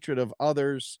much hatred of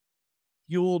others,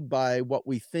 fueled by what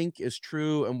we think is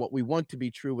true and what we want to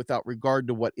be true without regard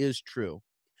to what is true.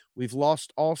 We've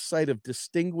lost all sight of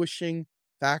distinguishing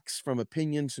facts from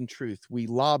opinions and truth. We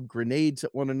lob grenades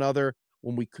at one another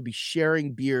when we could be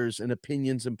sharing beers and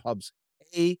opinions in pubs.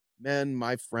 Amen,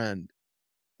 my friend.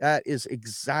 That is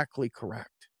exactly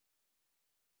correct.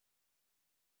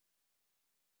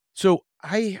 So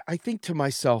I think to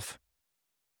myself,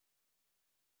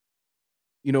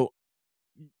 you know,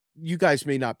 you guys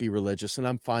may not be religious, and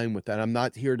I'm fine with that. I'm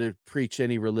not here to preach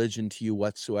any religion to you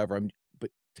whatsoever. But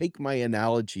take my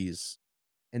analogies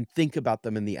and think about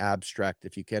them in the abstract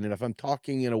if you can. And if I'm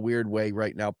talking in a weird way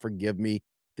right now, forgive me.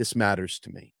 This matters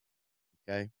to me.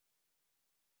 Okay.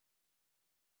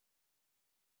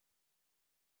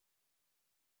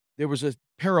 There was a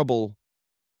parable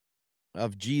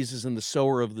of Jesus and the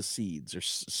sower of the seeds, or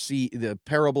the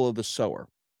parable of the sower.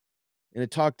 And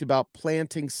it talked about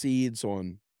planting seeds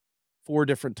on 4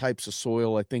 different types of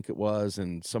soil, I think it was,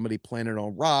 and somebody planted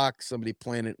on rock, somebody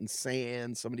planted in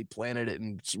sand, somebody planted it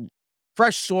in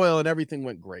fresh soil, and everything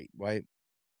went great, right?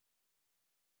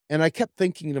 And I kept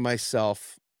thinking to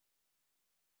myself,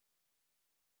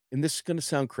 and this is gonna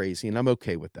sound crazy, and I'm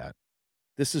okay with that.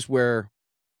 This is where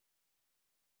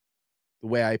the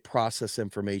way I process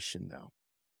information now.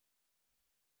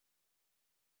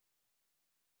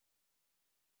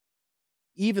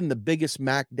 Even the biggest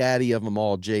Mac Daddy of them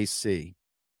all, JC,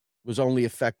 was only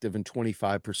effective in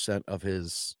 25% of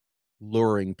his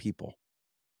luring people.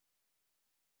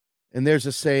 And there's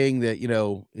a saying that,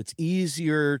 it's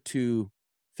easier to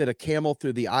fit a camel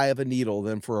through the eye of a needle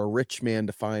than for a rich man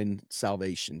to find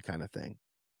salvation kind of thing.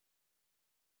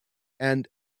 And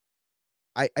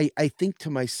I think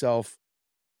to myself,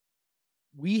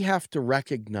 we have to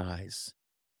recognize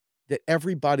that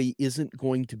everybody isn't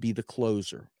going to be the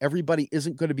closer. Everybody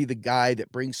isn't going to be the guy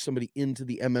that brings somebody into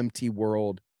the MMT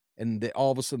world and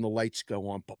all of a sudden the lights go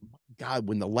on. But my God,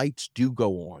 when the lights do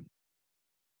go on,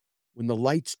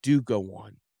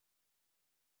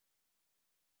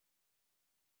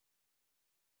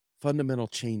 fundamental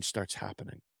change starts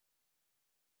happening.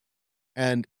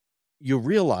 And you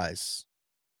realize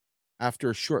after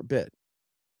a short bit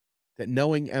that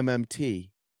knowing MMT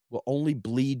will only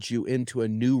bleed you into a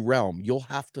new realm. You'll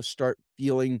have to start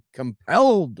feeling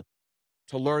compelled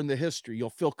to learn the history. You'll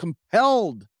feel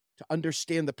compelled to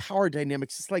understand the power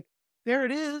dynamics. It's like, there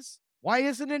it is. Why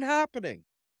isn't it happening?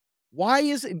 Why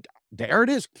is it there? It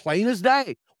is, plain as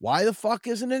day. Why the fuck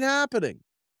isn't it happening?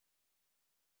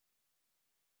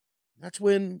 That's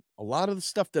when a lot of the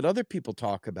stuff that other people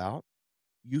talk about,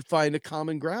 you find a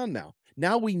common ground now.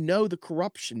 Now we know the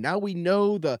corruption. Now we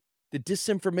know the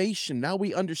disinformation. Now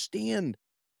we understand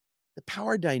the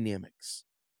power dynamics.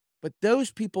 But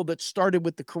those people that started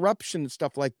with the corruption and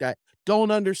stuff like that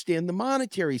don't understand the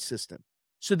monetary system.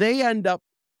 So they end up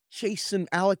chasing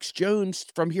Alex Jones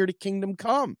from here to kingdom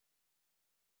come.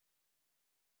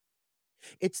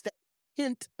 It's the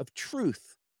hint of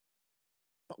truth,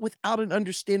 but without an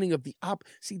understanding of the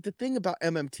see, the thing about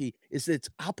MMT is it's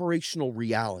operational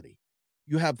reality.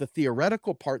 You have the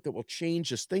theoretical part that will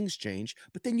change as things change,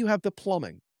 but then you have the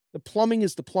plumbing. The plumbing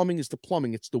is the plumbing is the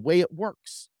plumbing. It's the way it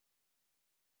works.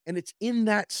 And it's in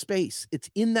that space, it's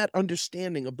in that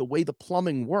understanding of the way the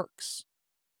plumbing works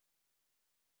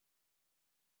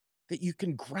that you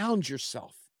can ground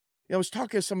yourself. I was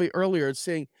talking to somebody earlier and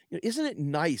saying, isn't it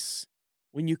nice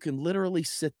when you can literally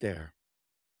sit there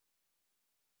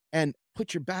and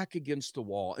put your back against the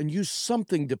wall and use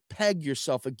something to peg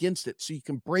yourself against it so you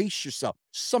can brace yourself,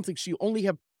 something so you only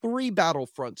have 3 battle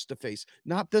fronts to face,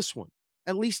 not this one.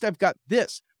 At least I've got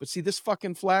this. But see this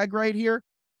fucking flag right here?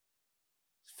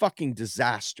 Fucking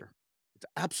disaster. It's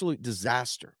absolute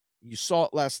disaster. You saw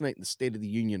it last night in the State of the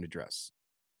Union address.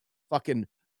 Fucking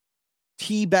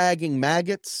teabagging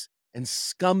maggots and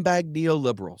scumbag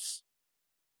neoliberals.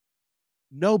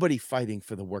 Nobody fighting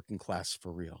for the working class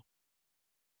for real.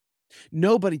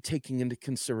 Nobody taking into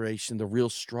consideration the real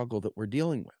struggle that we're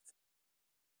dealing with.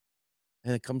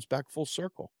 And it comes back full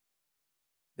circle.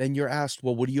 Then you're asked,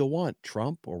 well, what do you want,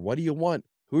 Trump? Or what do you want?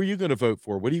 Who are you going to vote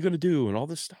for? What are you going to do? And all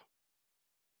this stuff.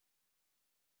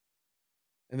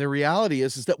 And the reality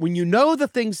is that when you know the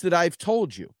things that I've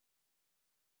told you,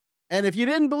 and if you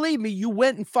didn't believe me, you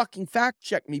went and fucking fact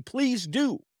check me, please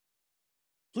do.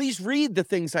 Please read the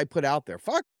things I put out there.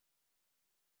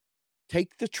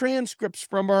 Take the transcripts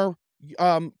from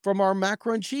our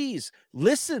macro and cheese.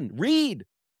 Listen, read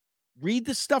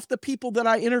the stuff the people that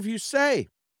I interview say.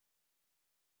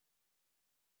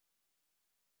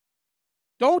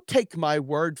 Don't take my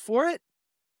word for it.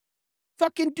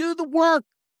 Fucking do the work.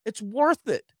 It's worth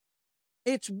it.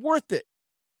 It's worth it.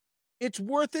 It's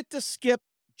worth it to skip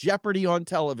Jeopardy on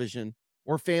television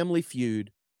or Family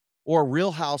Feud or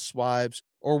Real Housewives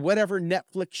or whatever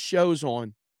Netflix shows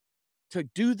on to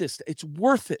do this. It's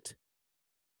worth it.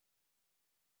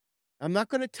 I'm not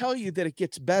going to tell you that it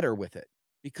gets better with it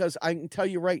because I can tell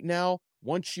you right now,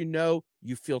 once you know,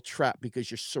 you feel trapped because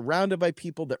you're surrounded by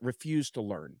people that refuse to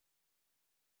learn.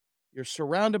 You're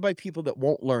surrounded by people that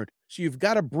won't learn. So you've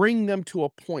got to bring them to a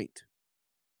point.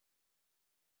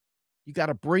 You got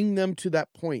to bring them to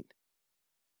that point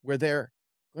where they're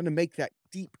going to make that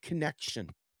deep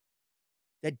connection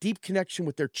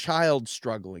with their child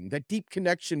struggling, that deep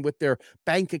connection with their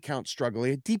bank account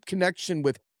struggling, a deep connection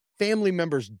with family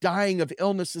members dying of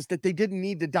illnesses that they didn't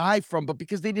need to die from, but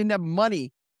because they didn't have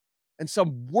money and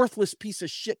some worthless piece of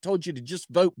shit told you to just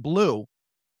vote blue,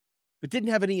 but didn't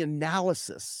have any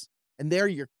analysis. And there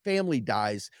your family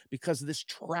dies because of this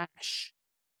trash.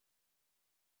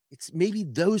 It's maybe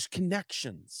those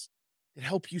connections that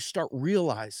help you start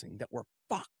realizing that we're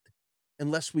fucked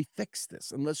unless we fix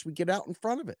this, unless we get out in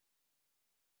front of it.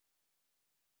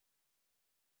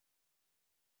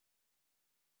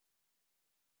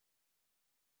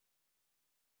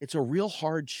 It's a real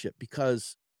hardship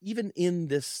because even in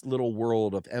this little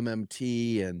world of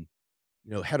MMT and,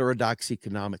 heterodox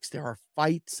economics, there are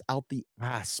fights out the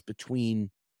ass between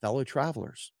fellow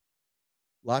travelers.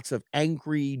 Lots of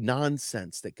angry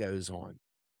nonsense that goes on.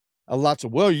 Lots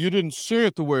of, well, you didn't say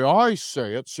it the way I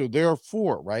say it, so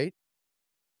therefore, right?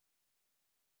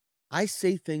 I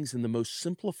say things in the most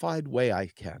simplified way I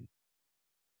can.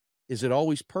 Is it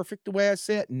always perfect the way I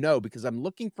say it? No, because I'm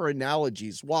looking for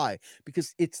analogies. Why?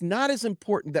 Because it's not as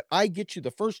important that I get you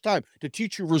the first time to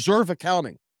teach you reserve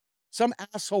accounting. Some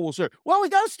asshole will say, well, we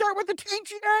got to start with the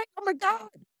TGA. Oh my God.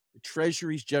 The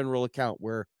Treasury's general account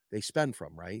where they spend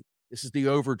from, right? This is the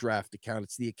overdraft account.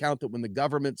 It's the account that when the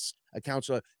government's accounts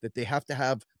are, that they have to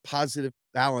have positive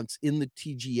balance in the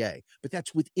TGA. But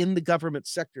that's within the government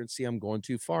sector. And see, I'm going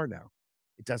too far now.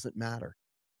 It doesn't matter.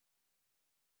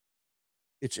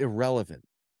 It's irrelevant.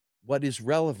 What is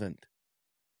relevant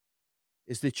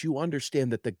is that you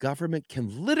understand that the government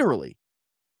can literally,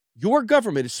 your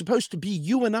government is supposed to be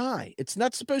you and I. It's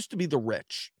not supposed to be the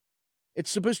rich. It's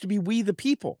supposed to be we, the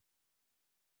people.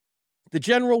 The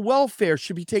general welfare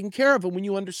should be taken care of. And when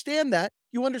you understand that,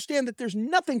 you understand that there's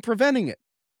nothing preventing it.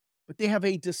 But they have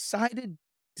a decided,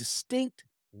 distinct,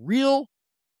 real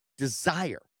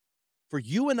desire for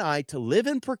you and I to live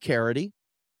in precarity,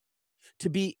 to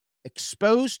be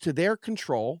exposed to their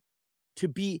control, to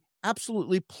be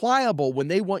absolutely pliable when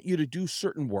they want you to do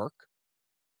certain work,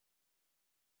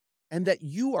 and that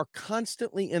you are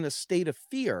constantly in a state of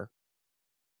fear.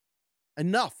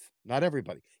 Enough, not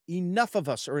everybody, enough of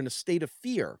us are in a state of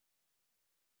fear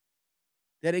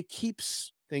that it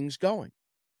keeps things going.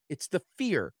 It's the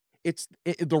fear. It's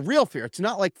the real fear. It's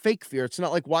not like fake fear. It's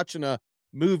not like watching a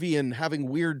movie and having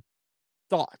weird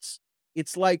thoughts.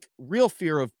 It's like real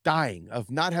fear of dying, of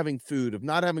not having food, of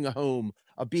not having a home,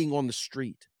 of being on the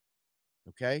street.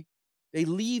 Okay? They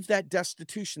leave that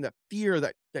destitution, that fear,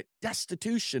 that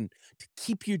destitution to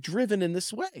keep you driven in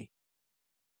this way.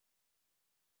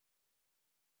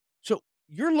 So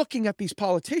you're looking at these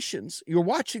politicians, you're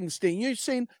watching this thing, you're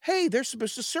saying, hey, they're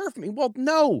supposed to serve me. Well,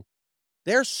 no,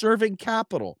 they're serving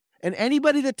capital. And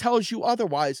anybody that tells you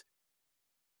otherwise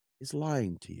is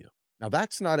lying to you. Now,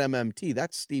 that's not MMT.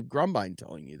 That's Steve Grumbine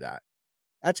telling you that.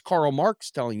 That's Karl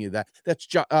Marx telling you that. That's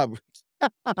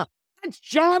that's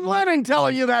John Lennon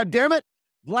telling you that, damn it.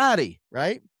 Vladdy,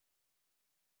 right?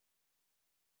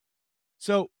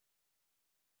 So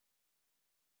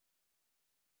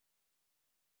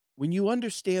when you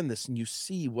understand this and you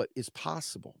see what is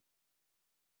possible,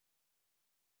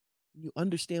 you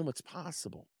understand what's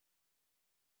possible,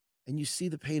 and you see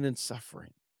the pain and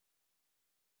suffering,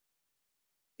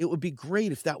 it would be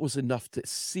great if that was enough to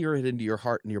sear it into your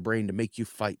heart and your brain to make you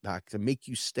fight back, to make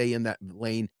you stay in that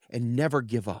lane and never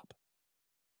give up.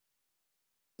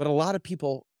 But a lot of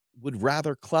people would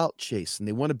rather clout chase, and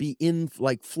they want to be in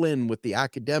like Flynn with the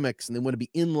academics, and they want to be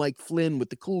in like Flynn with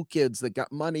the cool kids that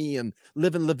got money and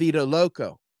living La Vida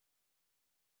Loco.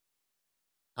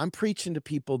 I'm preaching to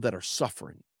people that are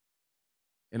suffering.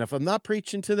 And if I'm not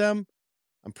preaching to them,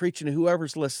 I'm preaching to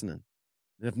whoever's listening.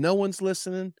 And if no one's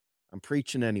listening, I'm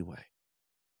preaching anyway.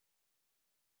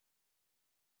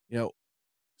 You know,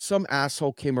 some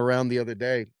asshole came around the other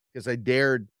day because I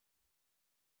dared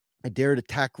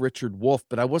attack Richard Wolff,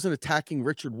 but I wasn't attacking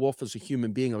Richard Wolff as a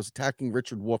human being. I was attacking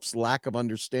Richard Wolff's lack of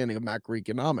understanding of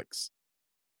macroeconomics.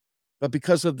 But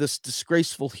because of this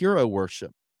disgraceful hero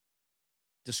worship,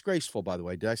 disgraceful, by the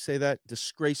way, did I say that?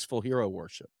 Disgraceful hero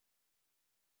worship.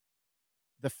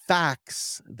 The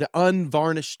facts, the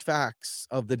unvarnished facts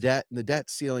of the debt and the debt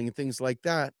ceiling and things like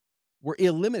that were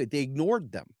eliminated. They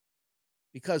ignored them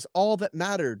because all that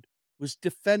mattered was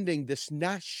defending this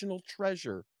national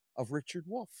treasure of Richard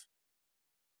Wolff.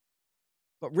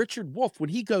 But Richard Wolff, when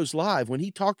he goes live, when he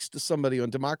talks to somebody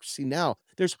on Democracy Now!,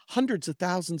 there's hundreds of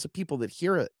thousands of people that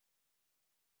hear it.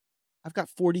 I've got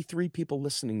 43 people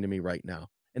listening to me right now.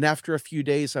 And after a few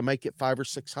days, I might get 500 or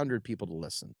 600 people to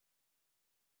listen.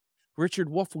 Richard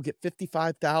Wolff will get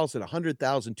 55,000,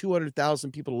 100,000,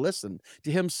 200,000 people to listen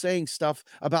to him saying stuff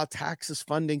about taxes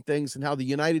funding things and how the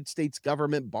United States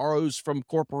government borrows from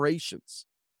corporations.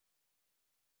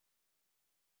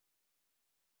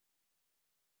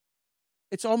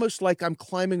 It's almost like I'm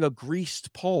climbing a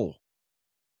greased pole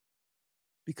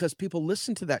because people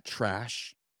listen to that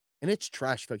trash, and it's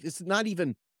trash. It's not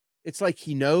even, it's like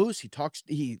he knows, he talks,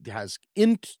 he has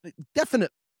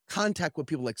definite contact with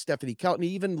people like Stephanie Kelton. He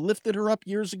even lifted her up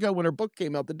years ago when her book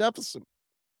came out, The Deficit.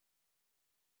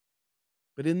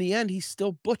 But in the end, he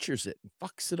still butchers it and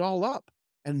fucks it all up.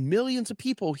 And millions of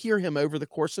people hear him over the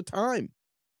course of time.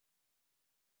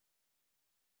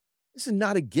 This is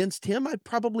not against him. I'd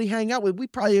probably hang out with, we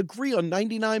probably agree on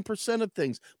 99% of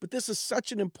things, but this is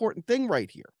such an important thing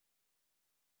right here.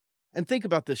 And think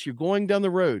about this. You're going down the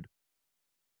road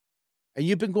and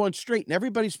you've been going straight and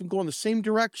everybody's been going the same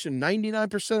direction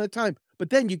 99% of the time. But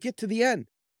then you get to the end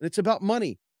and it's about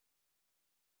money.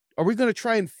 Are we going to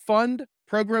try and fund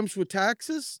programs with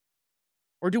taxes?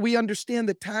 Or do we understand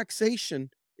that taxation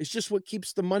is just what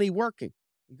keeps the money working?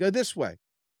 You go this way.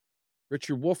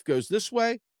 Richard Wolff goes this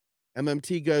way.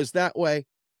 MMT goes that way.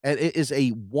 And it is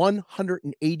a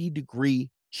 180-degree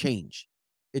change.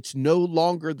 It's no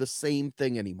longer the same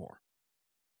thing anymore.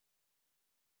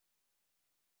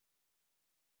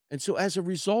 And so as a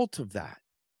result of that,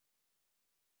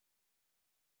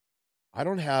 I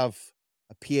don't have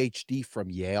a PhD from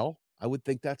Yale. I would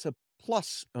think that's a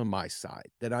plus on my side,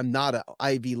 that I'm not an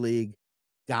Ivy League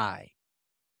guy.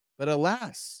 But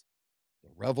alas, the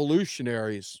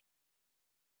revolutionaries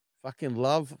fucking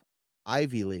love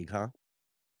Ivy League, huh?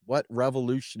 What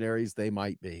revolutionaries they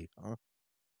might be, huh?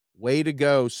 Way to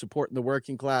go, supporting the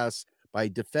working class by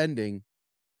defending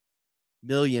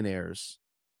millionaires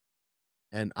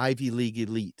and Ivy League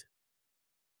elite.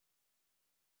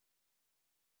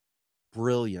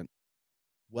 Brilliant.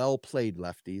 Well played,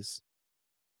 lefties.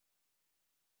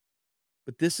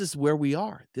 But this is where we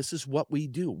are. This is what we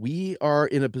do. We are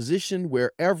in a position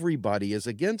where everybody is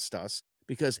against us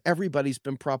because everybody's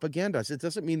been propagandized. It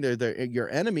doesn't mean they're your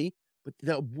enemy, but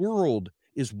the world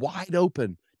is wide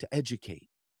open to educate.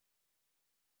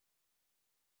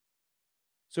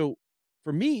 So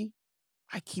for me,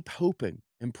 I keep hoping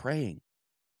and praying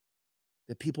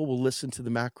that people will listen to the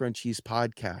Macro and Cheese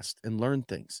podcast and learn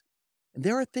things. And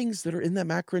there are things that are in that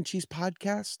Macro and Cheese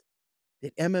podcast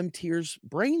that MMTers'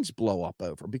 brains blow up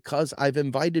over because I've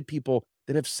invited people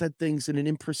that have said things in an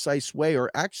imprecise way or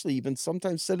actually even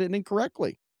sometimes said it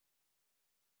incorrectly.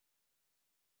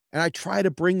 And I try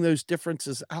to bring those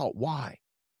differences out. Why?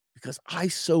 Because I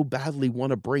so badly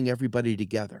want to bring everybody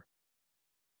together.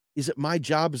 Is it my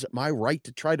job? Is it my right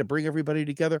to try to bring everybody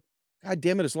together? God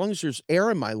damn it. As long as there's air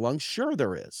in my lungs, sure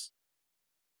there is.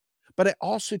 But I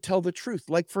also tell the truth.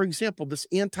 Like, for example, this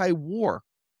anti war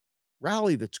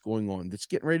rally that's going on, that's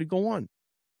getting ready to go on.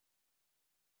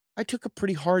 I took a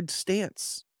pretty hard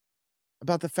stance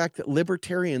about the fact that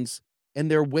libertarians and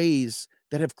their ways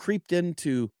that have creeped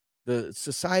into the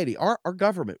society, our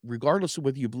government, regardless of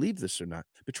whether you believe this or not,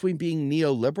 between being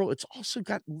neoliberal, it's also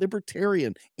got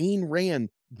libertarian Ayn Rand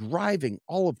driving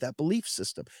all of that belief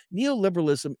system.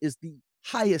 Neoliberalism is the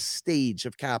highest stage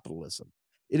of capitalism.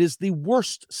 It is the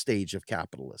worst stage of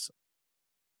capitalism.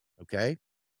 Okay?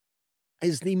 It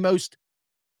is the most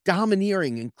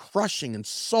domineering and crushing and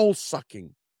soul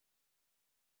sucking.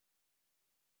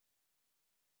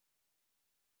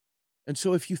 And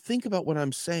so if you think about what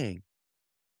I'm saying,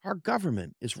 our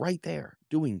government is right there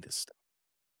doing this stuff.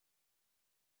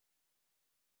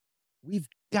 We've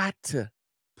got to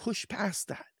push past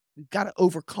that. We've got to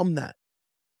overcome that.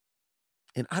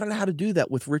 And I don't know how to do that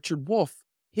with Richard Wolff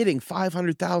hitting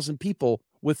 500,000 people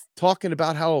with talking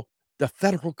about how the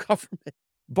federal government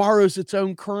borrows its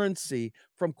own currency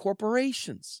from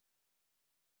corporations.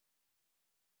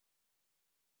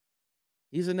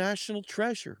 He's a national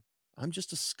treasure. I'm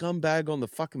just a scumbag on the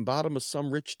fucking bottom of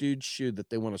some rich dude's shoe that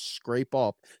they want to scrape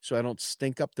off so I don't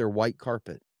stink up their white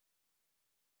carpet.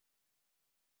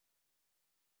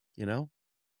 You know?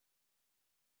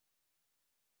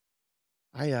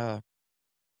 I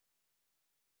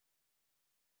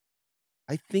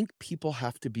I think people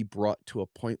have to be brought to a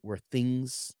point where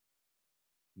things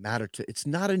matter to it's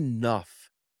not enough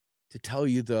to tell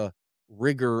you the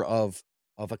rigor of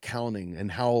accounting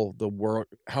and how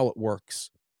it works.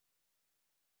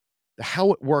 The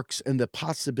how it works and the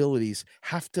possibilities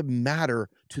have to matter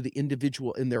to the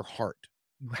individual in their heart.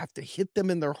 You have to hit them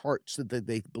in their heart so that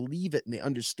they believe it and they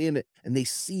understand it and they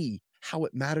see how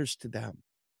it matters to them.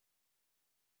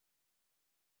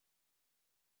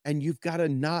 And you've got to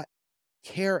not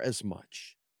care as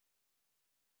much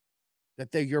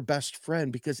that they're your best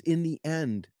friend because in the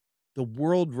end, the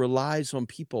world relies on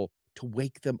people to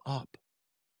wake them up.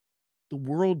 The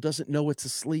world doesn't know it's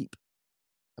asleep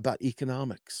about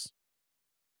economics.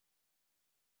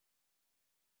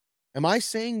 Am I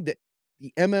saying that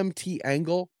the MMT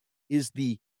angle is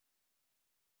the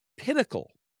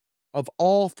pinnacle of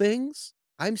all things?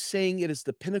 I'm saying it is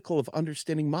the pinnacle of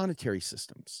understanding monetary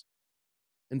systems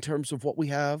in terms of what we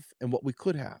have and what we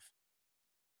could have.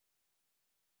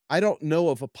 I don't know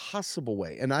of a possible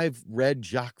way, and I've read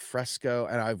Jacques Fresco,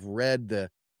 and I've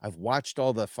watched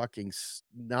all the fucking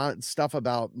not stuff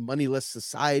about moneyless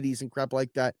societies and crap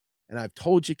like that, and I've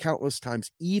told you countless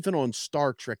times, even on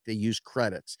Star Trek, they use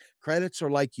credits. Credits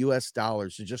are like US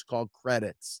dollars, they're just called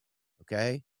credits,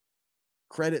 okay?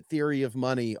 Credit theory of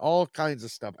money, all kinds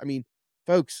of stuff. I mean,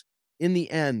 folks, in the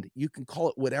end, you can call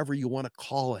it whatever you wanna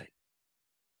call it.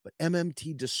 But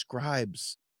MMT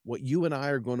describes what you and I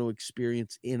are going to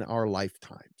experience in our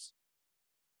lifetimes.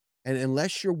 And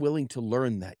unless you're willing to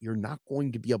learn that, you're not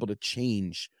going to be able to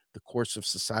change the course of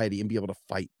society and be able to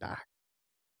fight back.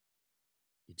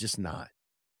 You're just not.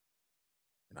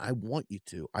 And I want you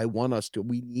to. I want us to.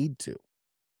 We need to.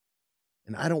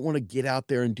 And I don't want to get out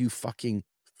there and do fucking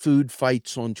food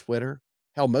fights on Twitter.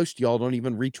 Hell, most of y'all don't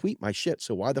even retweet my shit.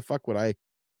 So why the fuck would I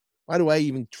why do I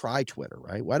even try Twitter,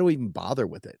 right? Why do I even bother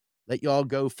with it? Let y'all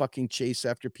go fucking chase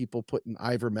after people putting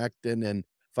ivermectin and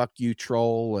fuck you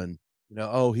troll and,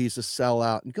 oh, he's a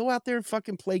sellout and go out there and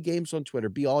fucking play games on Twitter.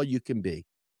 Be all you can be.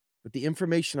 But the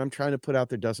information I'm trying to put out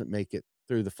there doesn't make it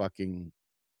through the fucking,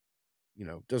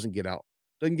 doesn't get out.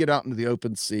 Doesn't get out into the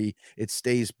open sea. It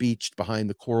stays beached behind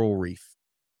the coral reef.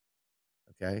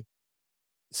 Okay.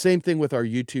 Same thing with our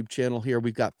YouTube channel here.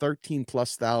 We've got 13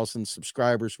 plus thousand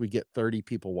subscribers. We get 30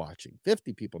 people watching,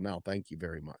 50 people now. Thank you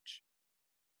very much.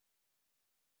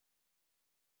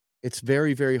 It's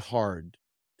very, very hard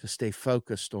to stay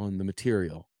focused on the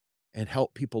material and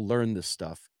help people learn this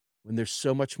stuff when there's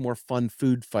so much more fun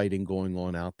food fighting going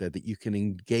on out there that you can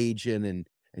engage in and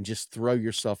just throw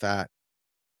yourself at.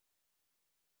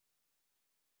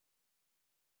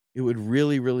 It would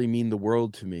really, really mean the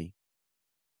world to me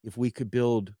if we could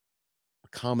build a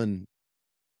common,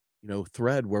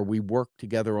 thread where we work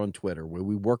together on Twitter, where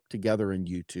we work together in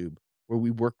YouTube, where we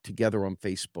work together on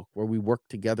Facebook, where we work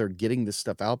together getting this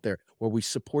stuff out there, where we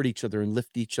support each other and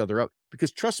lift each other up.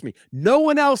 Because trust me, no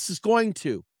one else is going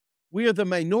to. We are the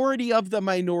minority of the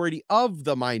minority of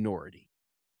the minority.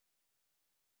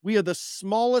 We are the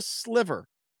smallest sliver,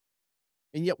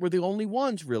 and yet we're the only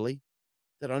ones really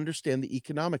that understand the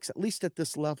economics, at least at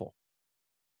this level.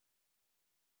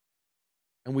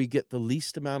 And we get the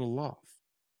least amount of love.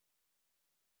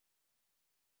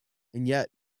 And yet,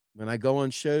 when I go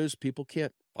on shows, people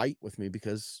can't fight with me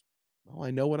because, well,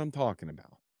 I know what I'm talking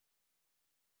about.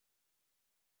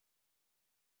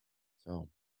 So,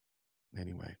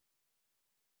 anyway.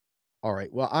 All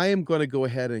right. Well, I am going to go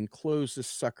ahead and close this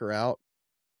sucker out.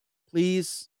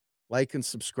 Please like and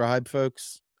subscribe,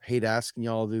 folks. I hate asking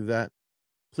y'all to do that.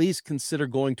 Please consider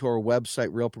going to our website,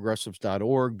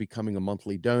 realprogressives.org, becoming a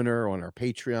monthly donor on our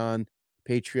Patreon,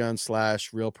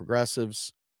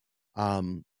 Patreon/realprogressives.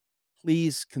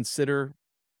 Please consider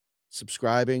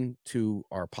subscribing to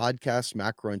our podcast,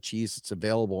 Macro and Cheese. It's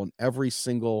available on every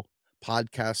single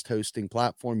podcast hosting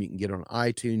platform. You can get it on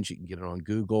iTunes. You can get it on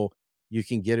Google. You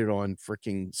can get it on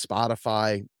freaking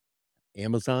Spotify,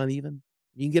 Amazon even.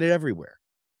 You can get it everywhere.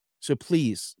 So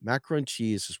please, Macro and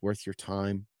Cheese is worth your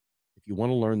time. If you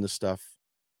want to learn this stuff,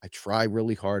 I try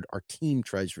really hard. Our team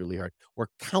tries really hard. We're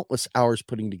countless hours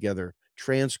putting together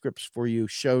transcripts for you,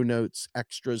 show notes,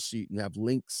 extras, so you can have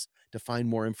links to find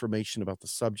more information about the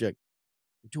subject.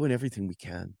 We're doing everything we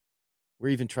can. We're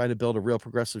even trying to build a Real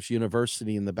Progressives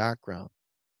University in the background.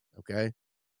 Okay.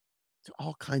 So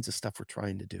all kinds of stuff we're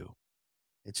trying to do.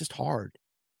 It's just hard.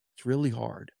 It's really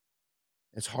hard.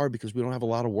 It's hard because we don't have a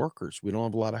lot of workers. We don't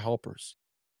have a lot of helpers.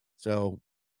 So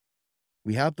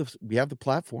we have the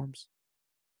platforms.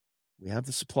 We have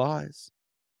the supplies.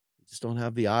 We just don't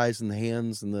have the eyes and the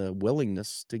hands and the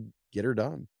willingness to get her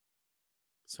done.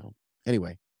 So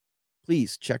anyway,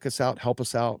 please check us out. Help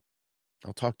us out.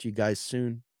 I'll talk to you guys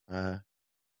soon.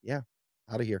 Yeah,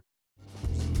 out of here.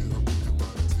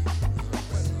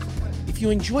 If you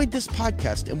enjoyed this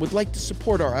podcast and would like to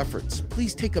support our efforts,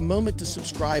 please take a moment to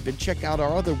subscribe and check out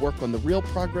our other work on the Real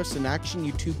Progress in Action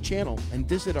YouTube channel and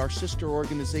visit our sister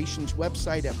organization's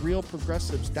website at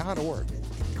realprogressives.org.